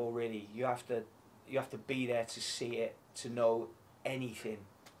incredible, really. You have to be there to see it, to know anything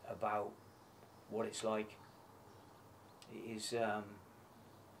about what it's like. It is, I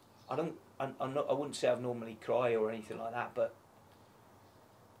wouldn't say I've normally cry or anything like that, but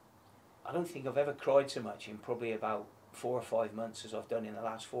I don't think I've ever cried so much in probably about 4 or 5 months as I've done in the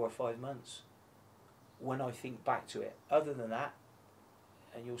last 4 or 5 months, when I think back to it. Other than that,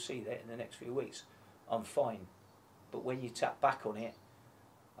 and you'll see that in the next few weeks, I'm fine. But when you tap back on it,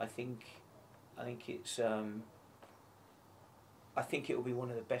 I think it's I think it will be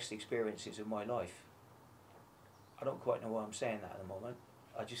one of the best experiences of my life. I don't quite know why I'm saying that at the moment.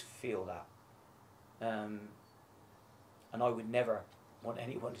 I just feel that. And I would never want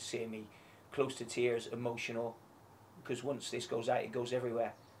anyone to see me close to tears, emotional, because once this goes out, it goes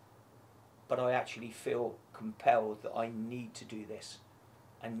everywhere. But I actually feel compelled that I need to do this.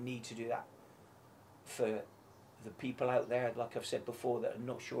 I need to do that for the people out there, like I've said before, that are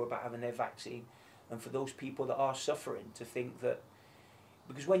not sure about having their vaccine, and for those people that are suffering, to think that,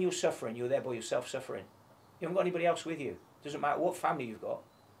 because when you're suffering, you're there by yourself suffering. You haven't got anybody else with you. Doesn't matter what family you've got.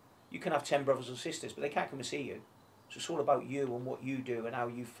 You can have 10 brothers and sisters, but they can't come and see you. So it's all about you and what you do and how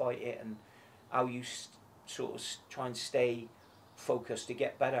you fight it and how you sort of try and stay focused to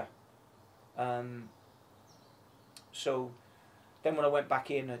get better. So then when I went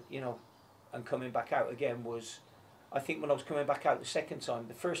back in, and coming back out again was, I think when I was coming back out the second time,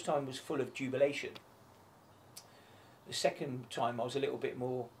 the first time was full of jubilation. The second time I was a little bit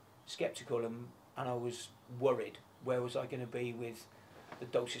more sceptical and I was worried. Where was I going to be with the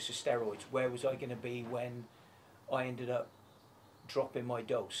doses of steroids? Where was I going to be when I ended up dropping my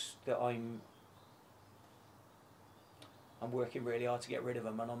dose? That I'm working really hard to get rid of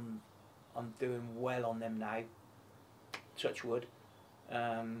them, and I'm doing well on them now. Touch wood.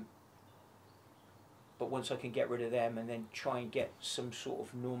 But once I can get rid of them and then try and get some sort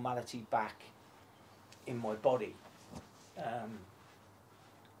of normality back in my body,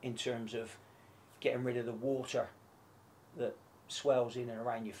 in terms of getting rid of the water that swells in and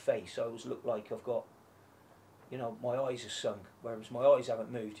around your face. I always look like I've got, my eyes are sunk, whereas my eyes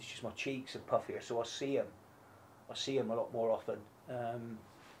haven't moved. It's just my cheeks are puffier, so I see them. I see them a lot more often, and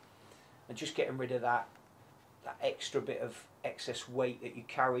just getting rid of that extra bit of excess weight that you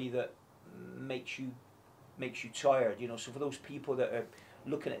carry that makes you tired. So for those people that are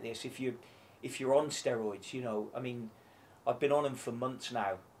looking at this, if you're on steroids, I mean, I've been on them for months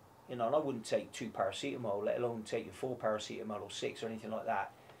now, and I wouldn't take 2 paracetamol, let alone taking 4 paracetamol or 6 or anything like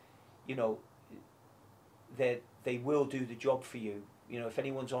that. They will do the job for you. If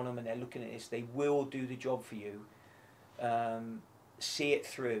anyone's on them and they're looking at this, they will do the job for you. See it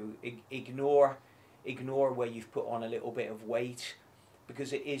through. Ignore where you've put on a little bit of weight,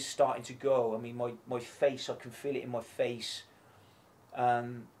 because it is starting to go. I mean, my face, I can feel it in my face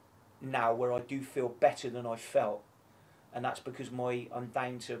now, where I do feel better than I felt, and that's because I'm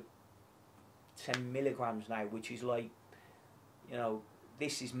down to 10 milligrams now, which is like,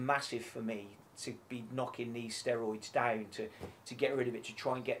 this is massive for me, to be knocking these steroids down, to get rid of it, to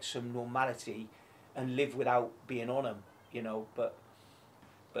try and get some normality and live without being on them,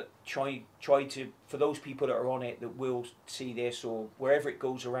 but try to, for those people that are on it that will see this, or wherever it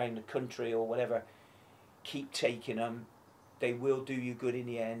goes around the country or whatever, keep taking them. They will do you good in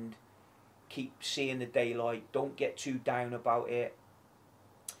the end. Keep seeing the daylight. Don't get too down about it.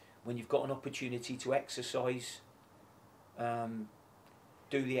 When you've got an opportunity to exercise, do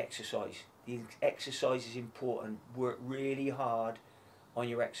the exercise. The exercise is important. Work really hard on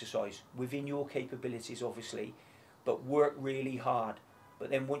your exercise, within your capabilities obviously, but work really hard. But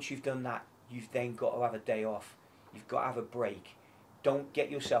then once you've done that, you've then got to have a day off. You've got to have a break. Don't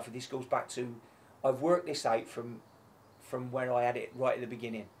get yourself, and this goes back to, I've worked this out from where I had it right at the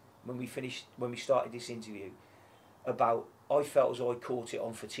beginning, when we started this interview, about, I felt as though I caught it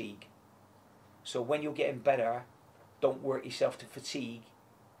on fatigue. So when you're getting better, don't work yourself to fatigue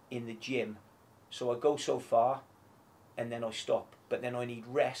in the gym. So I go so far and then I stop, but then I need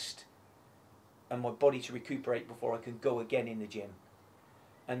rest and my body to recuperate before I can go again in the gym.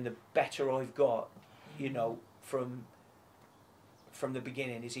 And the better I've got, from the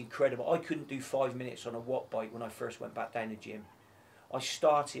beginning is incredible. I couldn't do 5 minutes on a watt bike when I first went back down the gym. I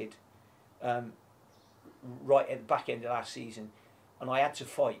started right at the back end of last season, and I had to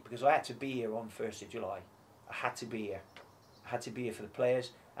fight, because I had to be here on 1st of July. I had to be here. I had to be here for the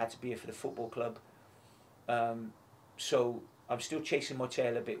players. I had to be here for the football club. So I'm still chasing my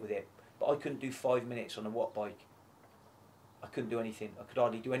tail a bit with it, but I couldn't do 5 minutes on a watt bike. I couldn't do anything. I could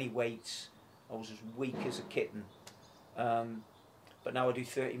hardly do any weights. I was as weak as a kitten. But now I do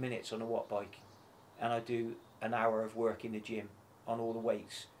 30 minutes on a watt bike, and I do an hour of work in the gym on all the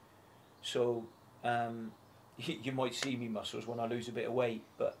weights. So you might see me muscles when I lose a bit of weight,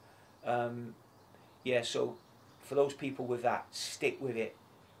 but yeah, so for those people with that, stick with it.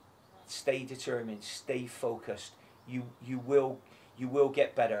 Stay determined, stay focused. You will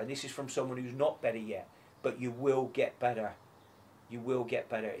get better. And this is from someone who's not better yet, but you will get better. You will get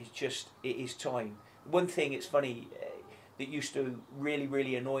better. It is time. One thing, it's funny, that used to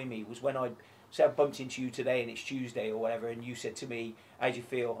really annoy me was when I bumped into you today and it's Tuesday or whatever, and you said to me, how do you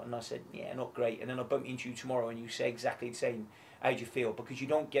feel? And I said, yeah, not great. And then I bumped into you tomorrow and you say exactly the same, how do you feel? Because you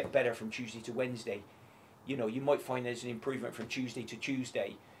don't get better from Tuesday to Wednesday. You might find there's an improvement from Tuesday to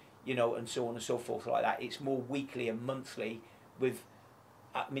Tuesday, and so on and so forth like that. It's more weekly and monthly with,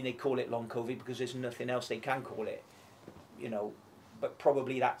 I mean, they call it long COVID because there's nothing else they can call it, but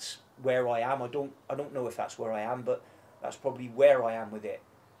probably that's where I am. I don't know if that's where I am, but that's probably where I am with it.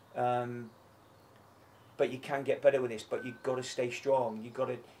 But but you can get better with this. But you've got to stay strong. You've got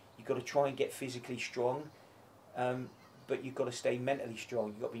to try and get physically strong, but you've got to stay mentally strong.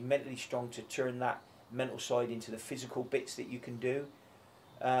 You've got to be mentally strong to turn that mental side into the physical bits that you can do.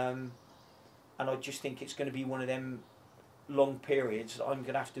 And I just think it's going to be one of them long periods that I'm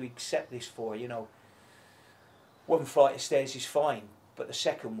going to have to accept this for. You know, one flight of stairs is fine, but the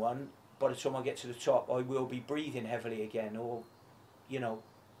second one, by the time I get to the top, I will be breathing heavily again. Or, you know,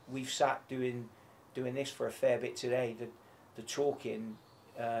 we've sat doing this for a fair bit today. The talking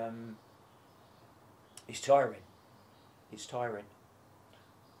is tiring. It's tiring.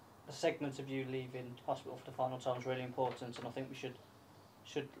 The segment of you leaving hospital for the final time is really important, and I think we should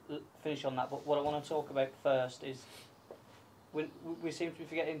finish on that. But what I want to talk about first is when we seem to be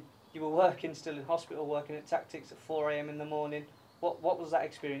forgetting you were working still in hospital, working at Tactics at 4 a.m. in the morning. What was that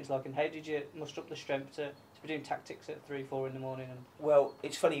experience like, and how did you muster up the strength to be doing Tactics at 3, 4 in the morning? And well,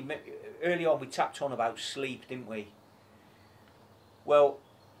 it's funny. Early on, we tapped on about sleep, didn't we? Well,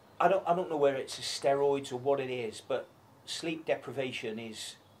 I don't know whether it's the steroids or what it is, but sleep deprivation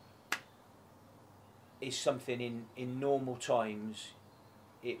is something in normal times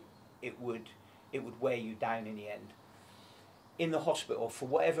it would wear you down in the end. In the hospital, for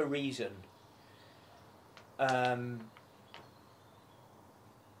whatever reason, I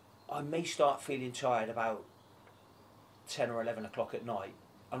may start feeling tired about 10 or 11 o'clock at night,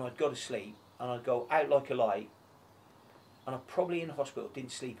 and I'd go to sleep and I'd go out like a light, and I probably in the hospital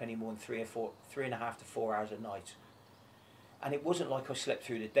didn't sleep any more than 3.5 to 4 hours a night. And it wasn't like I slept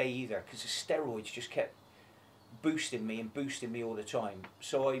through the day either, because the steroids just kept boosting me all the time.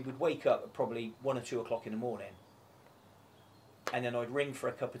 So I would wake up at probably 1 or 2 o'clock in the morning, and then I'd ring for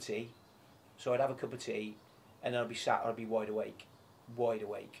a cup of tea. So I'd have a cup of tea, and then I'd be wide awake.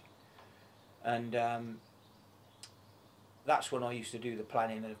 And that's when I used to do the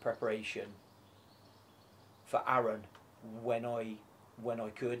planning and the preparation for Aaron when I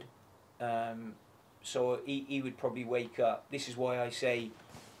could. So he would probably wake up. This is why I say,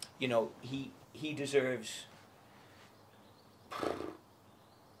 you know, he deserves,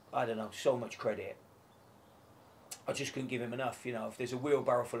 I don't know, so much credit. I just couldn't give him enough. You know, if there's a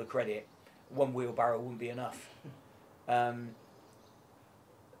wheelbarrow full of credit, one wheelbarrow wouldn't be enough. I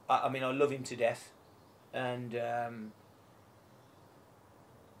mean, I love him to death, and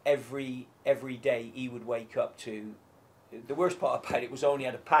every day he would wake up to. The worst part about it was I only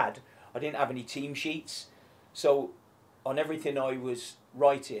had a pad. I didn't have any team sheets, so on everything I was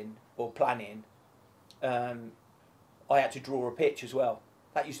writing or planning, I had to draw a pitch as well.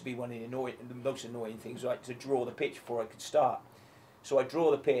 That used to be one of the most annoying things, right? To draw the pitch before I could start. So I'd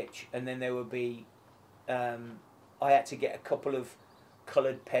draw the pitch, and then there would be, I had to get a couple of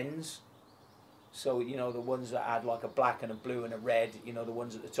coloured pens. So, you know, the ones that had like a black and a blue and a red, you know, the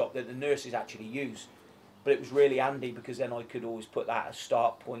ones at the top that the nurses actually use. But it was really handy because then I could always put that as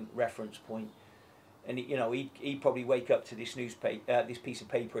start point, reference point. And, you know, he'd probably wake up to this newspaper, this piece of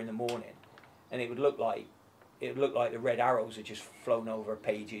paper in the morning, and it would look like the red arrows had just flown over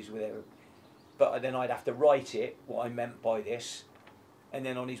pages with it. But then I'd have to write it, what I meant by this, and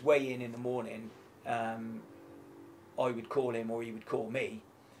then on his way in the morning, I would call him or he would call me,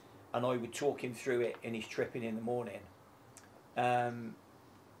 and I would talk him through it in his trip in the morning.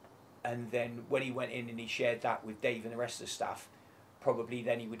 And then when he went in and he shared that with Dave and the rest of the staff, probably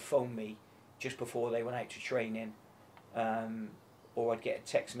then he would phone me just before they went out to training, or I'd get a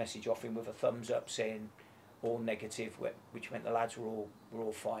text message off him with a thumbs up saying all negative, which meant the lads were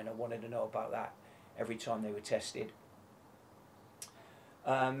all fine. I wanted to know about that every time they were tested.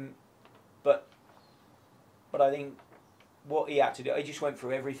 But I think what he had to do, he just went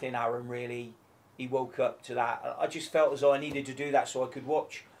through everything, Aaron, really. He woke up to that. I just felt as though I needed to do that so I could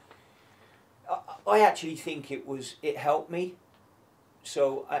watch. I actually think it helped me.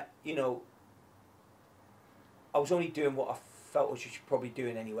 So, you know, I was only doing what I felt I should probably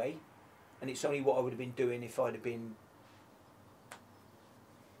doing anyway. And it's only what I would have been doing if I'd have been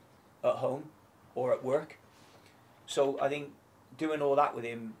at home or at work. So I think doing all that with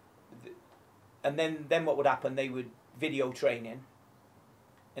him, and then what would happen, they would video training,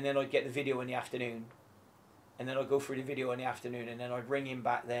 and then I'd get the video in the afternoon, and then I'd go through the video in the afternoon, and then I'd ring him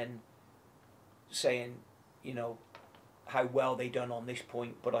back then saying, you know, how well they done on this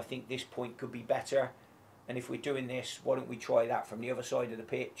point, but I think this point could be better, and if we're doing this, why don't we try that from the other side of the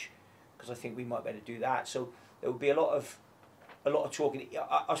pitch, because I think we might better do that. So there would be a lot of talking.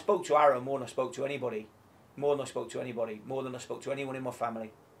 I spoke to Aaron more than I spoke to anybody, more than I spoke to anyone in my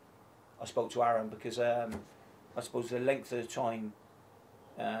family. I spoke to Aaron because I suppose the length of the time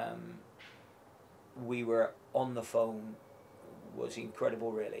we were on the phone was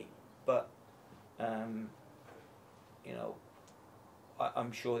incredible, really. But You know,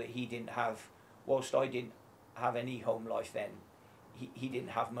 I'm sure that he didn't have, whilst I didn't have any home life then, he didn't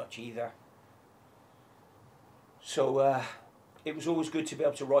have much either. So it was always good to be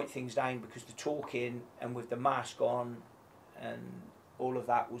able to write things down, because the talking and with the mask on and all of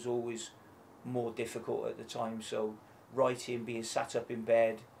that was always more difficult at the time. So writing, being sat up in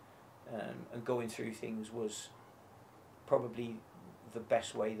bed and going through things was probably the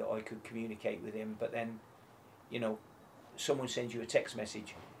best way that I could communicate with him. But then, you know, someone sends you a text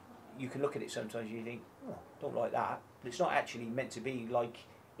message, you can look at it sometimes and you think, oh, don't like that, but it's not actually meant to be like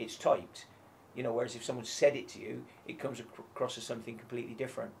it's typed, you know, whereas if someone said it to you, it comes across as something completely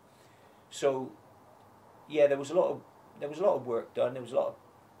different. So yeah, there was a lot of work done. There was a lot of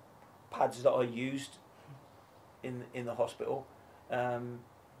pads that I used in the hospital.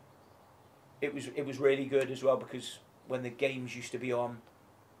 It was really good as well, because when the games used to be on,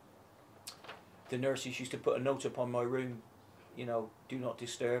 the nurses used to put a note up on my room, you know, do not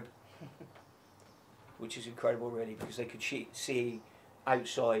disturb, which is incredible really, because they could see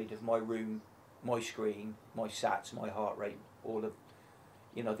outside of my room, my screen, my sats, my heart rate, all of,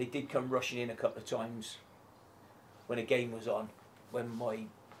 you know, they did come rushing in a couple of times when a game was on, when my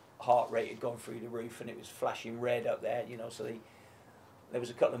heart rate had gone through the roof and it was flashing red up there, you know, so there was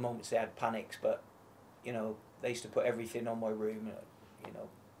a couple of moments they had panics, but, you know, they used to put everything on my room, you know,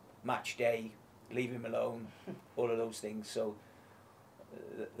 match day, leave him alone, all of those things. So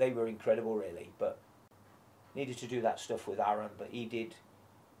they were incredible really, but needed to do that stuff with Aaron, but he did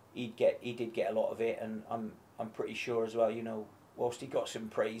get a lot of it, and I'm pretty sure as well, you know, whilst he got some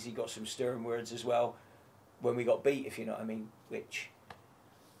praise, he got some stern words as well when we got beat, if you know what I mean, which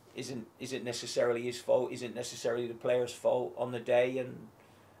isn't necessarily his fault, isn't necessarily the player's fault on the day, and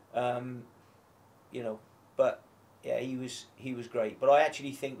you know, but yeah, he was great. But I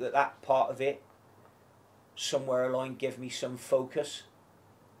actually think that part of it, somewhere along, gave me some focus.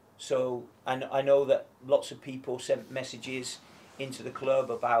 So, and I know that lots of people sent messages into the club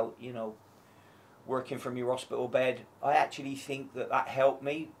about, you know, working from your hospital bed. I actually think that helped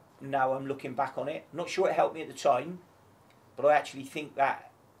me. Now I'm looking back on it. I'm not sure it helped me at the time, but I actually think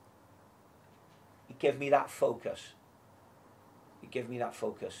that it gave me that focus. It gave me that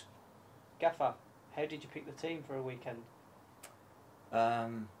focus. Gaffer, how did you pick the team for a weekend?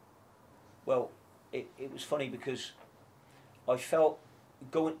 Well, it was funny because I felt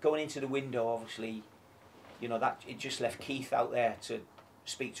going into the window, obviously, you know, that it just left Keith out there to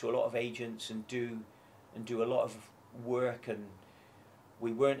speak to a lot of agents and do a lot of work, and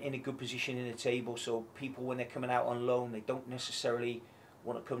we weren't in a good position in the table, so people, when they're coming out on loan, they don't necessarily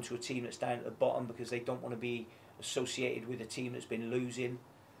want to come to a team that's down at the bottom because they don't want to be associated with a team that's been losing.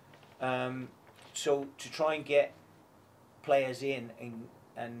 So to try and get players in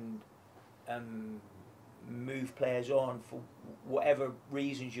and move players on for whatever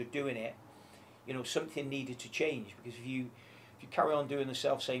reasons you're doing it, you know, something needed to change, because if you carry on doing the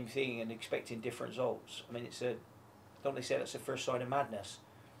same thing and expecting different results, I mean, don't they say that's the first sign of madness?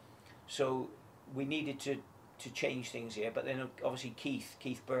 So we needed to change things here. But then obviously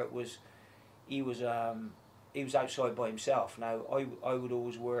Keith Burt was outside by himself. Now I would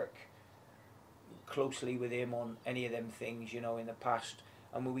always work closely with him on any of them things, you know, in the past,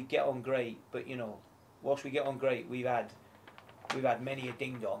 and we get on great. But you know, whilst we get on great, we've had many a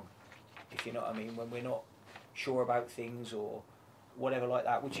ding dong, if you know what I mean, when we're not sure about things or whatever like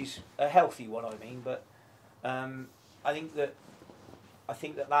that, which is a healthy one, I mean. But I think that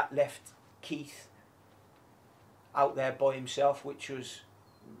left Keith out there by himself, which was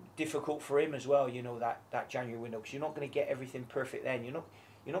difficult for him as well, you know, that January window, because you're not going to get everything perfect then. You're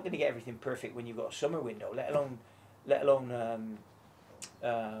not going to get everything perfect when you've got a summer window, let alone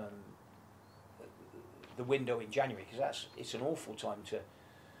the window in January, because it's an awful time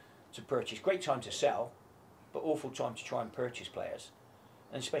to purchase. Great time to sell, but awful time to try and purchase players,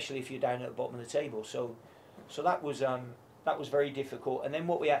 and especially if you're down at the bottom of the table. So that was very difficult. And then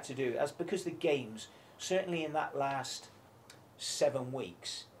what we had to do, because the games, certainly in that last 7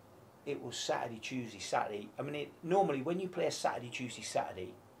 weeks, it was Saturday, Tuesday, Saturday. I mean, normally when you play a Saturday, Tuesday,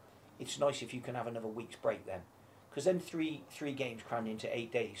 Saturday, it's nice if you can have another week's break then, because then three games crammed into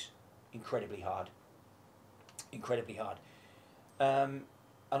 8 days, incredibly hard. And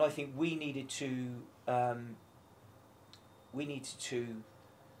I think we needed to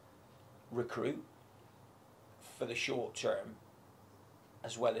recruit for the short term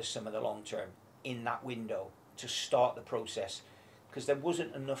as well as some of the long term in that window to start the process, because there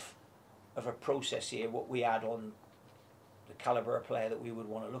wasn't enough of a process here what we had on the calibre of player that we would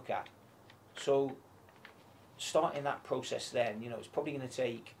want to look at. So starting that process then, you know, it's probably going to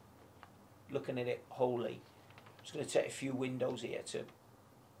take looking at it wholly, it's going to take a few windows here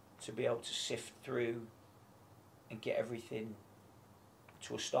to be able to sift through and get everything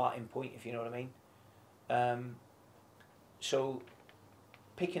to a starting point, if you know what I mean. So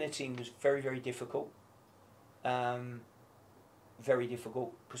picking a team was very, very difficult. Very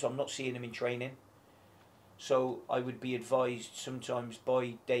difficult because I'm not seeing them in training. So I would be advised sometimes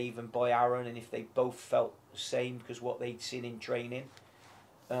by Dave and by Aaron, and if they both felt the same because what they'd seen in training,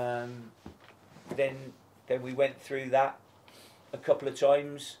 then we went through that a couple of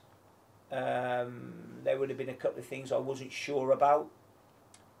times. There would have been a couple of things I wasn't sure about,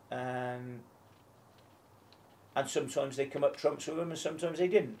 and sometimes they come up trumps with them, and sometimes they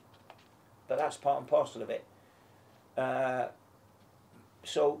didn't. But that's part and parcel of it.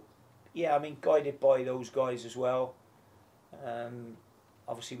 So, yeah, I mean, guided by those guys as well.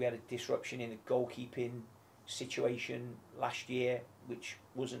 Obviously, we had a disruption in the goalkeeping situation last year, which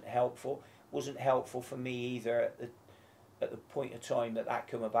wasn't helpful. Wasn't helpful for me either at the point of time that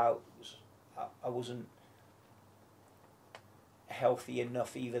came about. I wasn't healthy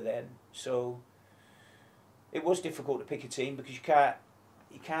enough either then. So it was difficult to pick a team because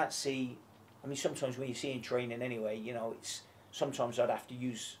you can't see. I mean, sometimes when you see in training anyway, you know, it's sometimes I'd have to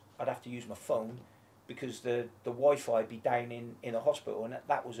use my phone because the Wi-Fi would be down in a hospital, and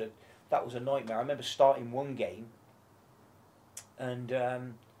that was a nightmare. I remember starting one game, and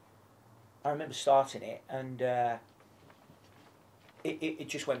I remember starting it, and it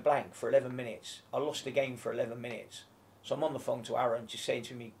just went blank for 11 minutes. I lost the game for 11 minutes. So I'm on the phone to Aaron, just saying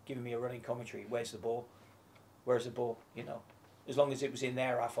to me, giving me a running commentary, where's the ball? Where's the ball? You know, as long as it was in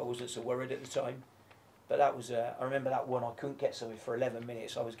their half, I wasn't so worried at the time. But that was, I remember that one, I couldn't get something for 11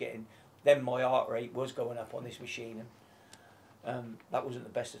 minutes. I was getting, then my heart rate was going up on this machine. And that wasn't the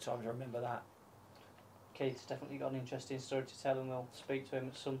best of times, I remember that. Keith's definitely got an interesting story to tell, and we'll speak to him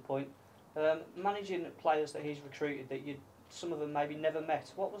at some point. Managing players that he's recruited that some of them maybe never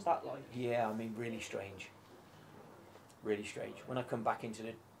met, what was that like? Yeah, I mean, really strange. Really strange. When I come back into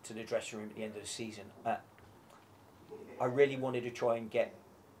the dressing room at the end of the season, I really wanted to try and get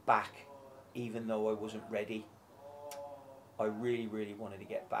back, even though I wasn't ready. I really, really wanted to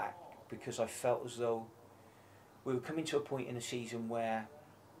get back because I felt as though we were coming to a point in the season where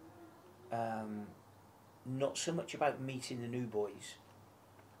not so much about meeting the new boys,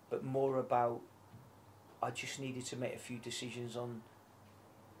 but more about I just needed to make a few decisions on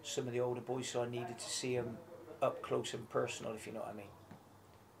some of the older boys, so I needed to see them up close and personal, if you know what I mean.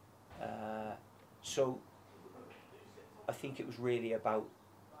 So I think it was really about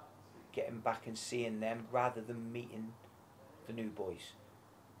getting back and seeing them rather than meeting the new boys.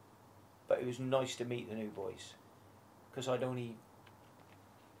 But it was nice to meet the new boys because I'd only,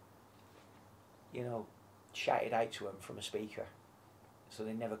 you know, shouted out to them from a speaker, so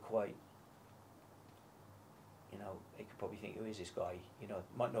they never quite, you know, they could probably think, who is this guy? You know,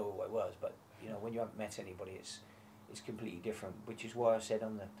 might know who I was, but you know, when you haven't met anybody, it's completely different. Which is why I said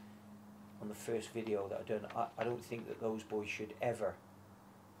on the first video that I done, I don't think that those boys should ever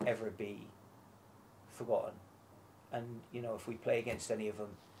be forgotten. And you know, if we play against any of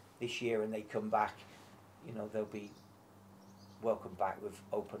them this year and they come back, you know, they'll be welcomed back with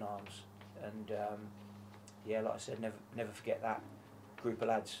open arms. And yeah, like I said, never forget that group of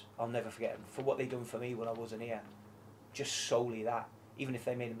lads. I'll never forget them for what they done for me when I wasn't here. Just solely that, even if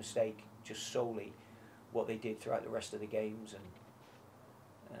they made a mistake, just solely what they did throughout the rest of the games and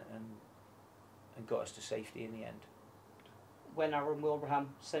got us to safety in the end. When Aaron Wilbraham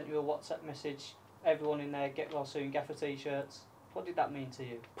sent you a WhatsApp message, everyone in there get well soon, Gaffer t-shirts, what did that mean to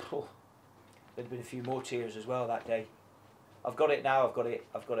you? Oh, there'd been a few more tears as well that day. I've got it now. I've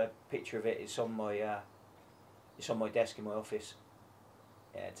got a picture of it. It's on my desk in my office.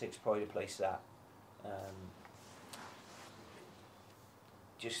 Yeah, it takes pride to place that.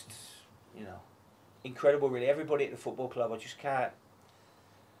 Just, you know, incredible really. Everybody at the football club, I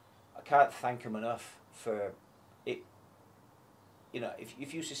can't thank them enough for it. You know, if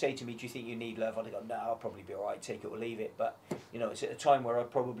you used to say to me, do you think you need love? I'd go, no, I'll probably be alright, take it or leave it. But, you know, it's at a time where I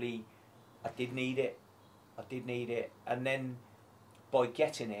did need it. And then by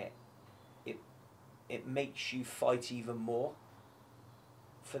getting it, it makes you fight even more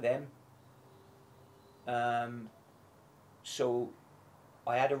for them. So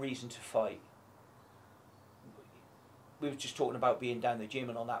I had a reason to fight. We were just talking about being down the gym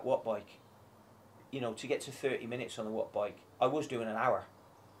and on that watt bike. You know, to get to 30 minutes on the watt bike, I was doing an hour.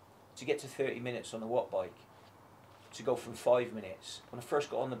 To get to 30 minutes on the watt bike, to go from 5 minutes. When I first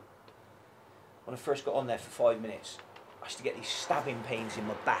got on there for 5 minutes, I used to get these stabbing pains in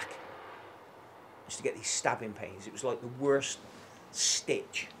my back. It was like the worst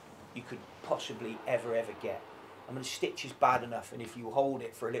stitch you could possibly ever get. I mean, the stitch is bad enough, and if you hold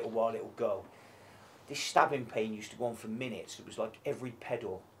it for a little while, it'll go. This stabbing pain used to go on for minutes. It was like every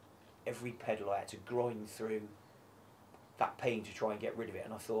pedal I had to grind through that pain to try and get rid of it.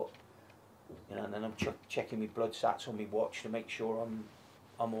 And I thought, you know, and then I'm checking my blood sats on my watch to make sure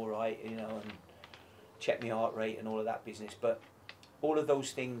I'm all right, you know, and check my heart rate and all of that business. But all of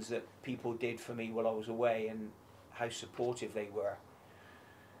those things that people did for me while I was away and how supportive they were,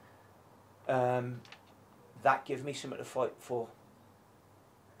 that gave me something to fight for.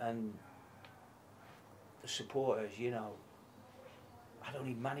 And the supporters, you know, I'd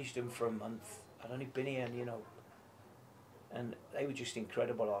only managed them for a month. I'd only been here, and, you know, and they were just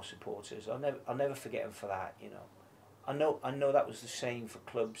incredible, our supporters. I'll never forget them for that, you know. I know that was the same for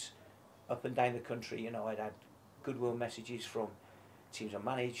clubs up and down the country. You know, I'd had goodwill messages from teams I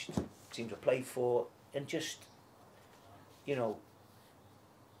managed, teams I played for, and just, you know,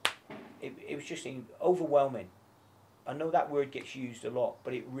 it was just overwhelming. I know that word gets used a lot,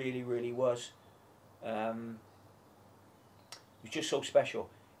 but it really, really was. It was just so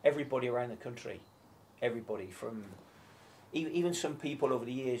special. Everybody around the country, everybody from, even some people over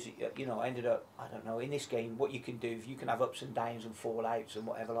the years, you know, ended up, I don't know, in this game, what you can do, if you can have ups and downs and fallouts and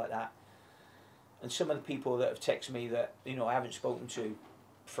whatever like that. And some of the people that have texted me that, you know, I haven't spoken to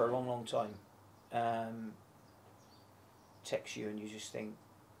for a long, long time, text you and you just think,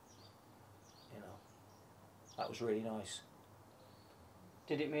 you know, that was really nice.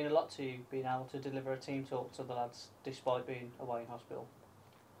 Did it mean a lot to you being able to deliver a team talk to the lads despite being away in hospital?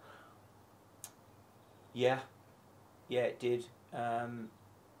 Yeah, it did.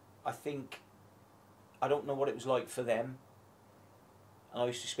 I think, I don't know what it was like for them. And I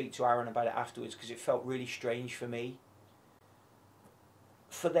used to speak to Aaron about it afterwards because it felt really strange for me.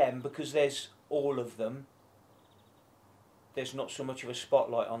 For them, because there's all of them, there's not so much of a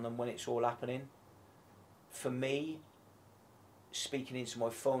spotlight on them when it's all happening. For me, speaking into my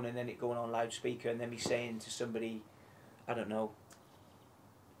phone and then it going on loudspeaker and then me saying to somebody, I don't know,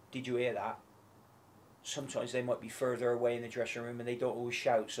 did you hear that? Sometimes they might be further away in the dressing room and they don't always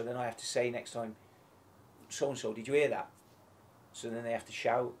shout, so then I have to say next time, so-and-so, did you hear that? So then they have to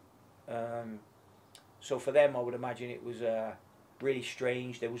shout. So for them, I would imagine it was really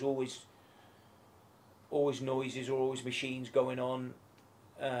strange. There was always noises or always machines going on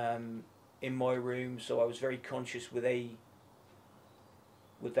in my room, so I was very conscious. Would they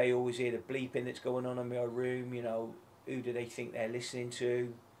always hear the bleeping that's going on in my room? You know, who do they think they're listening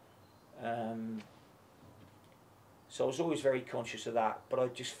to? So I was always very conscious of that, but I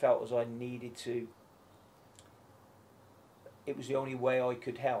just felt as I needed to. It was the only way I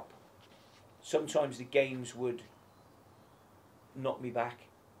could help. Sometimes the games would knock me back.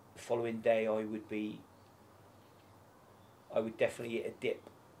 The following day I would definitely hit a dip.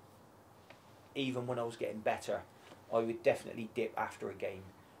 Even when I was getting better, I would definitely dip after a game.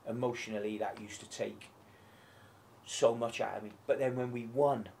 Emotionally, that used to take so much out of me. But then when we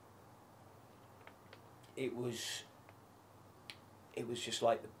won, it was just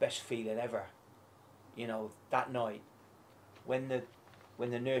like the best feeling ever. You know, that night, when the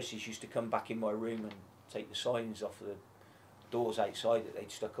nurses used to come back in my room and take the signs off the doors outside that they'd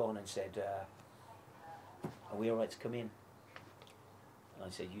stuck on and said, are we all right to come in? And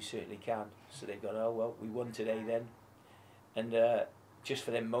I said, you certainly can. So they've gone, oh well, we won today then. And just for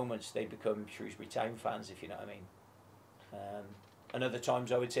them moments, they become Shrewsbury Town fans, if you know what I mean. And other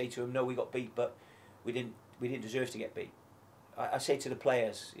times I would say to them, no, we got beat, but we didn't deserve to get beat. I say to the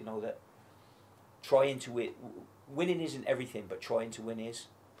players, you know, that trying to win, winning isn't everything, but trying to win is.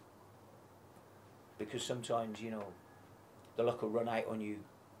 Because sometimes, you know, the luck will run out on you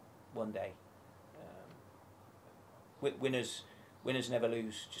one day. Winners never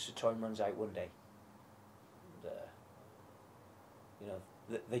lose, just the time runs out one day. And, you know,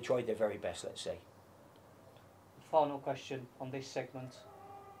 they tried their very best, let's say. Final question on this segment.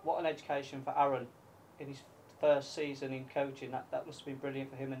 What an education for Aaron in his first season in coaching. That must have been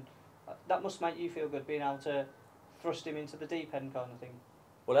brilliant for him, and that must make you feel good, being able to thrust him into the deep end kind of thing.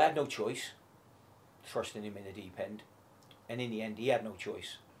 Well, I had no choice, thrusting him in the deep end, and in the end he had no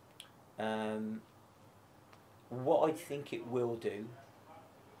choice. What I think it will do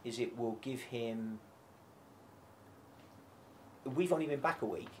is it will give him, we've only been back a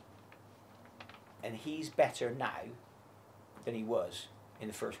week, and he's better now than he was in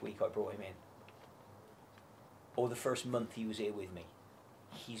the first week I brought him in, or the first month he was here with me.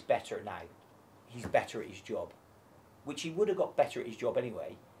 He's better now. He's better at his job, which he would have got better at his job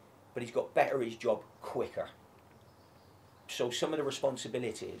anyway, but he's got better at his job quicker. So some of the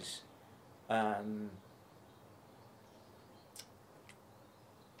responsibilities,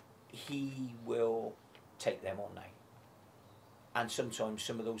 he will take them on now. And sometimes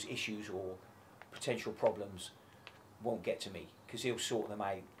some of those issues or potential problems won't get to me because he'll sort them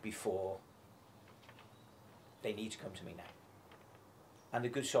out before they need to come to me now. And the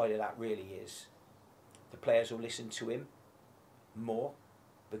good side of that really is the players will listen to him more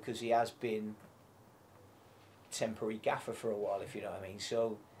because he has been temporary gaffer for a while, if you know what I mean.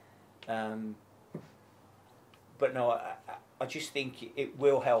 So, but no, I just think it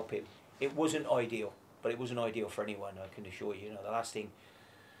will help him. It wasn't ideal, but it wasn't ideal for anyone, I can assure you. You know, the last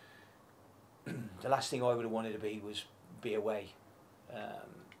thing I would have wanted to be away.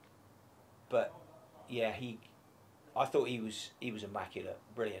 But yeah, I thought he was immaculate,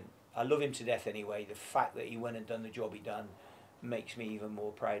 brilliant. I love him to death anyway. The fact that he went and done the job he done makes me even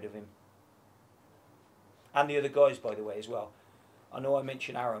more proud of him. And the other guys, by the way, as well. I know I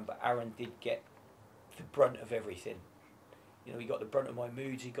mentioned Aaron, but Aaron did get the brunt of everything. You know, he got the brunt of my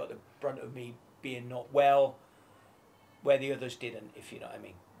moods, he got the brunt of me being not well, where the others didn't, if you know what I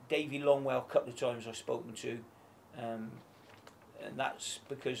mean. Davey Longwell, a couple of times I've spoken to, and that's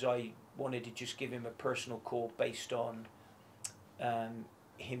because I wanted to just give him a personal call based on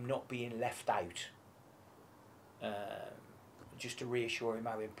him not being left out, just to reassure him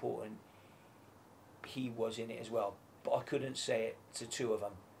how important he was in it as well. But I couldn't say it to two of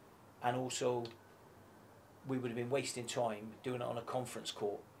them, and also we would have been wasting time doing it on a conference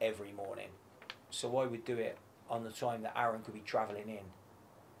call every morning. So I would do it on the time that Aaron could be travelling in,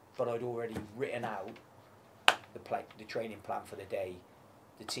 but I'd already written out the training plan for the day,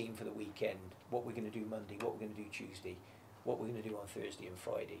 the team for the weekend, what we're going to do Monday, what we're going to do Tuesday, what we're going to do on Thursday and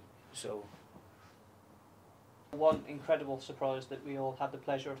Friday. So one incredible surprise that we all had the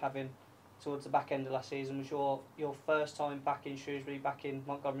pleasure of having towards the back end of last season was your first time back in Shrewsbury, back in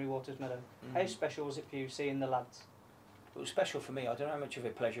Montgomery Waters Meadow. How special was it for you seeing the lads? It was special for me. I don't know how much of a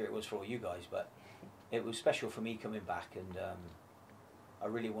pleasure it was for all you guys, but it was special for me coming back, and I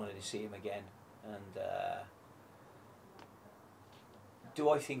really wanted to see him again. And do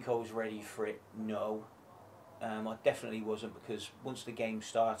I think I was ready for it? No. I definitely wasn't, because once the game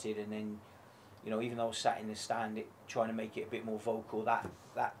started, and then, you know, even though I was sat in the stand, trying to make it a bit more vocal, that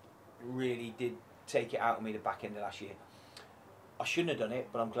really did take it out of me the back end of last year. I shouldn't have done it,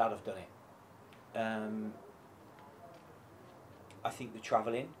 but I'm glad I've done it. I think the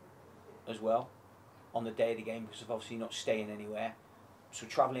travelling as well on the day of the game, because of obviously not staying anywhere. So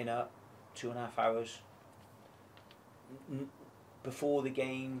travelling up 2.5 hours before the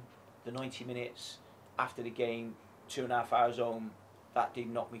game, the 90 minutes after the game, 2.5 hours home, that did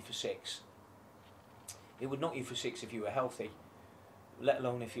knock me for 6. It would knock you for 6 if you were healthy, let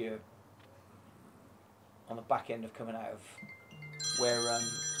alone if you're on the back end of coming out of where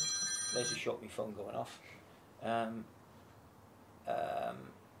there's a shot, my phone going off.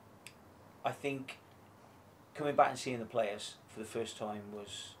 I think coming back and seeing the players for the first time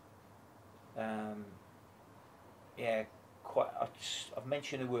was quite. I've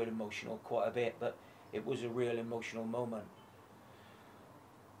mentioned the word emotional quite a bit, but it was a real emotional moment,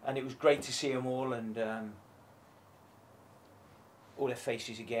 and it was great to see them all and all their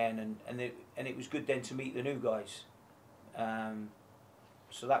faces again, and it was good then to meet the new guys.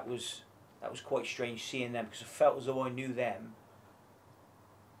 So that was quite strange seeing them, because I felt as though I knew them,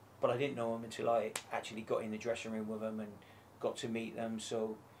 but I didn't know them until I actually got in the dressing room with them and got to meet them.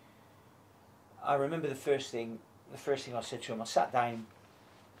 So I remember the first thing I said to him, I sat down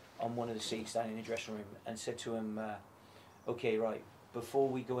on one of the seats down in the dressing room and said to him, okay, right, before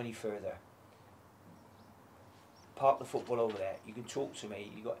we go any further, park the football over there. You can talk to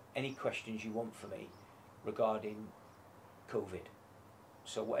me. You got any questions you want for me regarding COVID.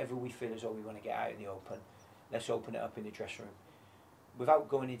 So whatever we feel as though we want to get out in the open, let's open it up in the dressing room. Without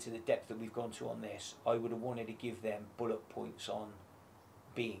going into the depth that we've gone to on this, I would have wanted to give them bullet points on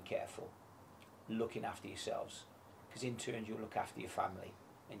being careful, looking after yourselves, because in turn you'll look after your family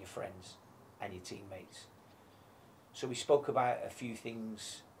and your friends and your teammates. So we spoke about a few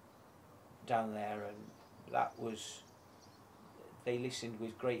things down there, and that was, they listened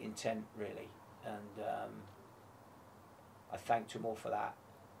with great intent really, and I thanked them all for that,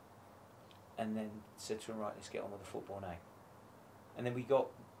 and then said to them, right, let's get on with the football now. And then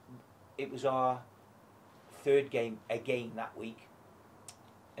it was our third game again that week,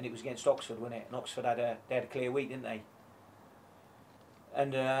 and it was against Oxford, wasn't it? And Oxford they had a clear week, didn't they?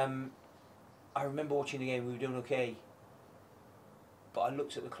 And I remember watching the game, we were doing okay, but I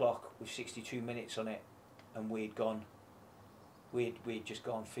looked at the clock with 62 minutes on it, and we'd gone. We'd just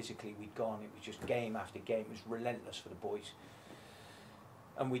gone physically, we'd gone. It was just game after game, it was relentless for the boys.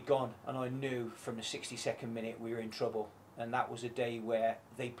 And we'd gone, and I knew from the 62nd minute we were in trouble. and that was a day where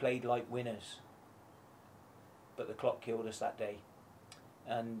they played like winners, but the clock killed us that day,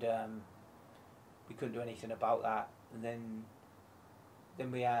 and we couldn't do anything about that. And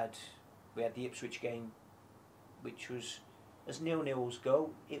then we had the Ipswich game, which was, as 0-0s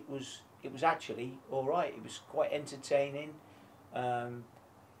go, it was actually all right. It was quite entertaining.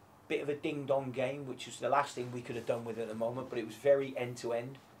 Bit of a ding-dong game, which was the last thing we could have done with it at the moment, but it was very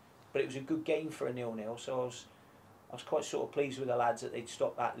end-to-end. But it was a good game for a 0-0, so I was quite sort of pleased with the lads that they'd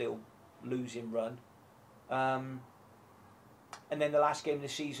stopped that little losing run. And then the last game of the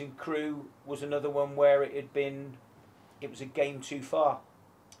season, Crewe, was another one where it was a game too far.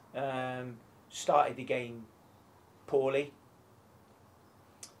 Started the game poorly,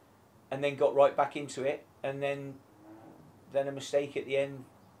 and then got right back into it, and then a mistake at the end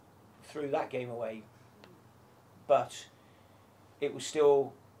threw that game away. But it was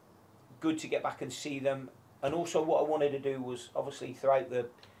still good to get back and see them. And also what I wanted to do was, obviously throughout the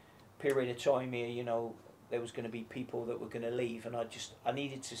period of time here, you know, there was going to be people that were going to leave, and I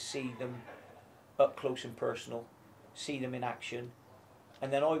needed to see them up close and personal, see them in action,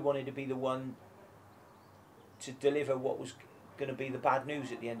 and then I wanted to be the one to deliver what was going to be the bad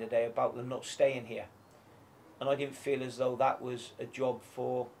news at the end of the day about them not staying here. And I didn't feel as though that was a job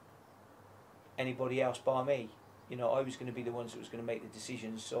for anybody else bar me. You know, I was going to be the ones that was going to make the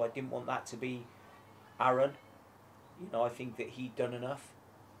decisions, so I didn't want that to be Aaron. You know, I think that he'd done enough,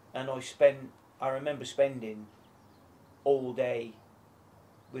 and I remember spending all day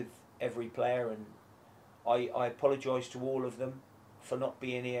with every player, and I apologise to all of them for not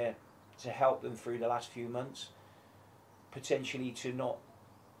being here to help them through the last few months, potentially to not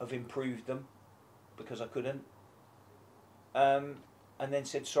have improved them because I couldn't, and then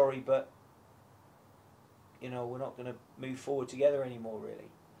said sorry, but you know, we're not going to move forward together anymore, really.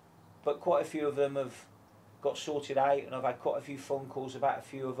 But quite a few of them have got sorted out, and I've had quite a few phone calls about a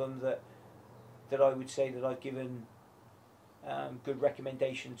few of them that I would say that I've given good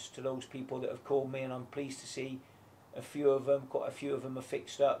recommendations to those people that have called me, and I'm pleased to see quite a few of them are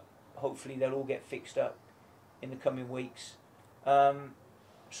fixed up. Hopefully they'll all get fixed up in the coming weeks.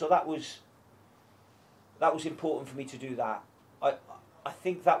 So that was important for me to do that. I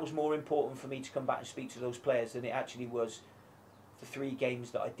think that was more important for me to come back and speak to those players than it actually was the 3 games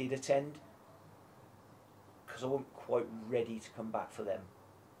that I did attend, because I wasn't quite ready to come back for them.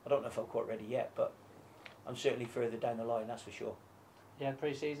 I don't know if I'm quite ready yet, but I'm certainly further down the line, that's for sure. Yeah,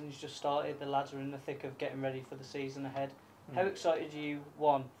 pre-season's just started. The lads are in the thick of getting ready for the season ahead. How excited are you,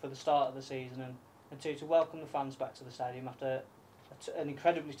 1, for the start of the season, and 2, to welcome the fans back to the stadium after an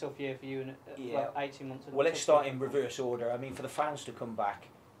incredibly tough year for you in 18 months? Well, let's start in reverse order. I mean, for the fans to come back,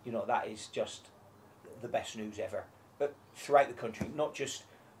 you know, that is just the best news ever. But throughout the country, not just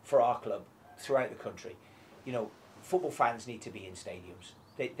for our club, throughout the country. You know, football fans need to be in stadiums.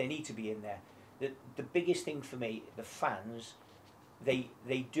 They need to be in there. The biggest thing for me, the fans, they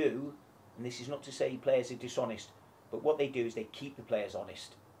do, and this is not to say players are dishonest, but what they do is they keep the players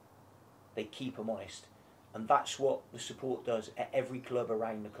honest. They keep them honest. And that's what the support does at every club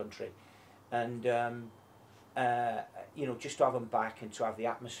around the country. And, you know, just to have them back and to have the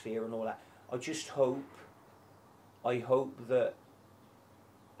atmosphere and all that, I hope that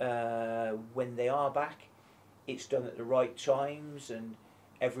when they are back, it's done at the right times and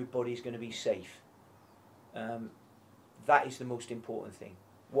everybody's going to be safe. That is the most important thing.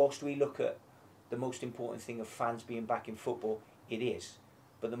 Whilst we look at the most important thing of fans being back in football, it is.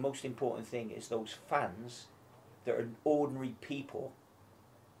 But the most important thing is those fans that are ordinary people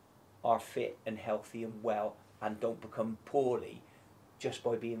are fit and healthy and well and don't become poorly just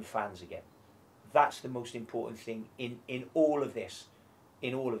by being fans again. That's the most important thing in all of this,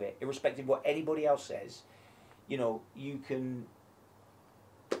 in all of it. Irrespective of what anybody else says, you know, you can't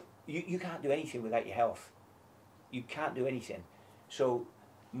do anything without your health. You can't do anything. So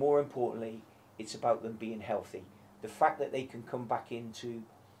more importantly, it's about them being healthy. The fact that they can come back into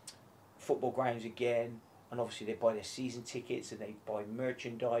football grounds again, and obviously they buy their season tickets and they buy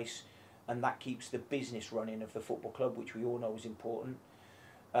merchandise, and that keeps the business running of the football club, which we all know is important.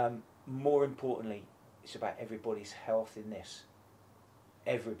 More importantly, it's about everybody's health in this.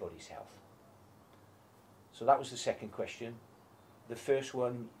 Everybody's health. So that was the second question. The first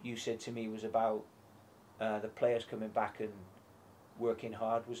one you said to me was about the players coming back and working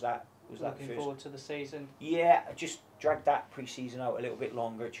hard. Was that Looking first? forward to the season? Yeah, I just dragged that pre-season out a little bit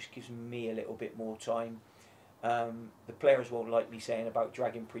longer. It just gives me a little bit more time. The players won't like me saying about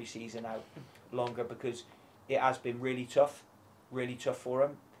dragging pre-season out longer because it has been really tough for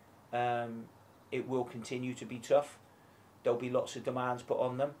them. It will continue to be tough. There'll be lots of demands put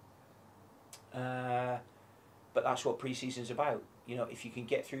on them. but that's what pre-season's about. You know, if you can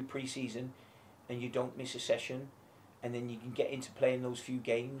get through pre-season and you don't miss a session, and then you can get into playing those few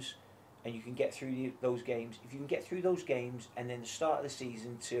games, and you can get through those games. If you can get through those games and then the start of the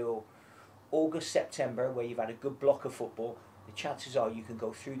season till August, September, where you've had a good block of football, the chances are you can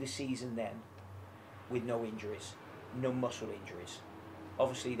go through the season then with no injuries, no muscle injuries.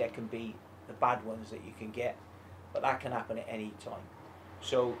 Obviously there can be the bad ones that you can get, but that can happen at any time.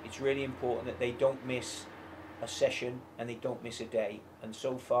 So it's really important that they don't miss a session and they don't miss a day. And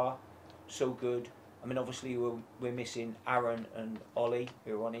so far, so good. I mean, obviously we're missing Aaron and Ollie,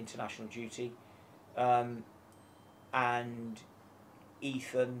 who are on international duty, and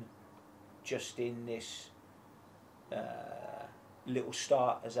Ethan, just in this little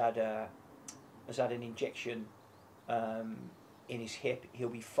start, has had an injection in his hip. He'll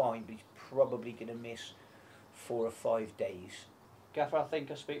be fine, but he's probably going to miss 4 or 5 days. Gaffer, I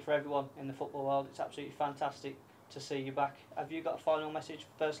think I speak for everyone in the football world. It's absolutely fantastic to see you back. Have you got a final message,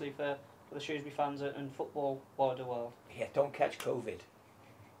 firstly, for the Shrewsbury fans and football wider world? Yeah, don't catch COVID.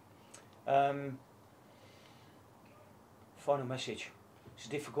 Final message. It's a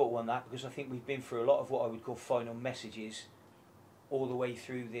difficult one, that, because I think we've been through a lot of what I would call final messages all the way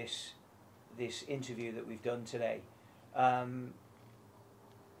through this interview that we've done today. I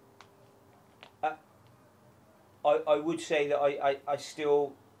would say that I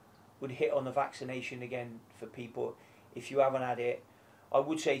still would hit on the vaccination again for people. If you haven't had it, I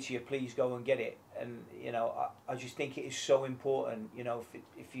would say to you, please go and get it. And you know, I just think it is so important. You know,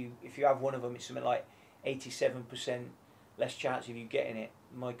 if you have one of them, it's something like 87% less chance of you getting it.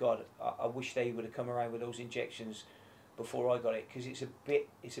 My God, I wish they would have come around with those injections before I got it, because it's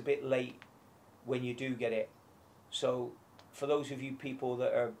a bit late when you do get it. So for those of you people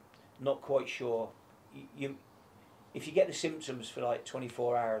that are not quite sure, if you get the symptoms for like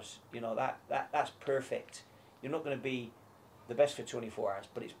 24 hours, you know, that's perfect. You're not going to be the best for 24 hours,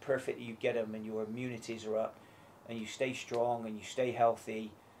 but it's perfect that you get them and your immunities are up and you stay strong and you stay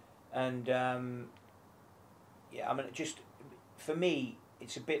healthy. And yeah, I mean, just for me,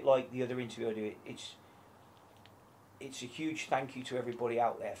 it's a bit like the other interview I do. It's a huge thank you to everybody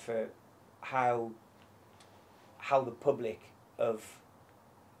out there for how the public have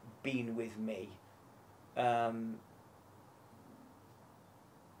been with me.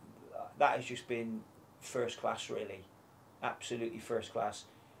 That has just been first class, really. Absolutely first class.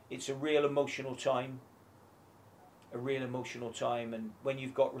 It's a real emotional time. And when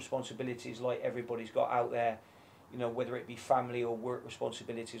you've got responsibilities like everybody's got out there, you know, whether it be family or work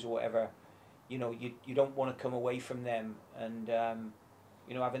responsibilities or whatever, you know, you don't want to come away from them. And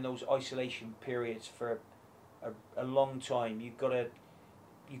you know, having those isolation periods for a long time, you've got to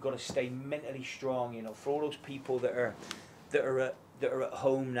stay mentally strong. You know, for all those people that are at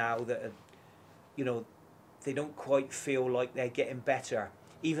home now, that are, you know, they don't quite feel like they're getting better.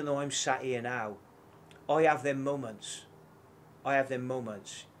 Even though I'm sat here now, I have them moments.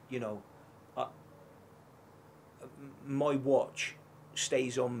 You know, my watch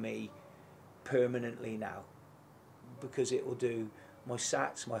stays on me permanently now, because it will do my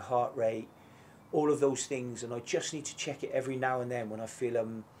sats, my heart rate, all of those things, and I just need to check it every now and then when I feel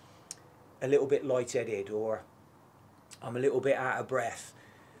I'm a little bit lightheaded or I'm a little bit out of breath.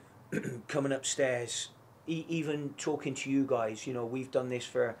 Coming upstairs, even talking to you guys, you know, we've done this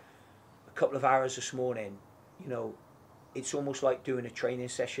for a couple of hours this morning. You know, it's almost like doing a training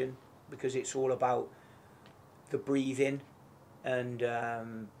session, because it's all about the breathing, and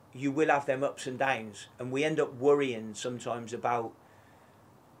you will have them ups and downs, and we end up worrying sometimes about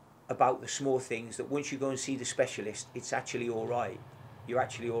the small things, that once you go and see the specialist, it's actually all right. You're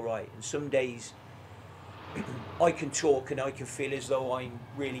actually all right. And some days I can talk and I can feel as though I'm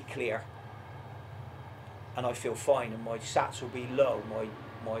really clear and I feel fine, and my sats will be low,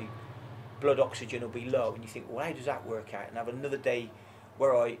 my blood oxygen will be low, and you think, well, how does that work out? And have another day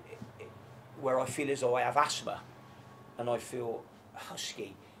where I feel as though I have asthma and I feel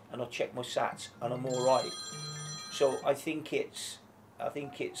husky, and I check my sats and I'm all right. So I think it's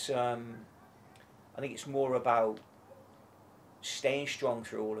more about staying strong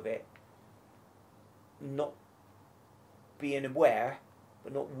through all of it, not being aware,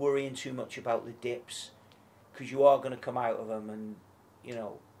 but not worrying too much about the dips, because you are going to come out of them. And you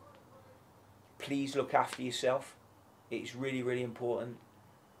know, please look after yourself. It's really, really important.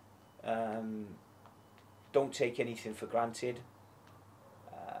 Don't take anything for granted.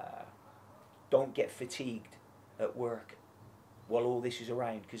 Don't get fatigued at work while all this is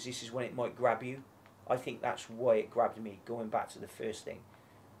around, because this is when it might grab you. I think that's why it grabbed me, going back to the first thing.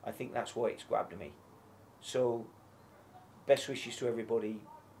 I think that's why it's grabbed me. So, best wishes to everybody.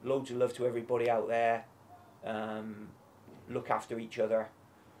 Loads of love to everybody out there. look after each other,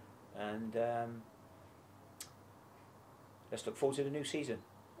 and let's look forward to the new season.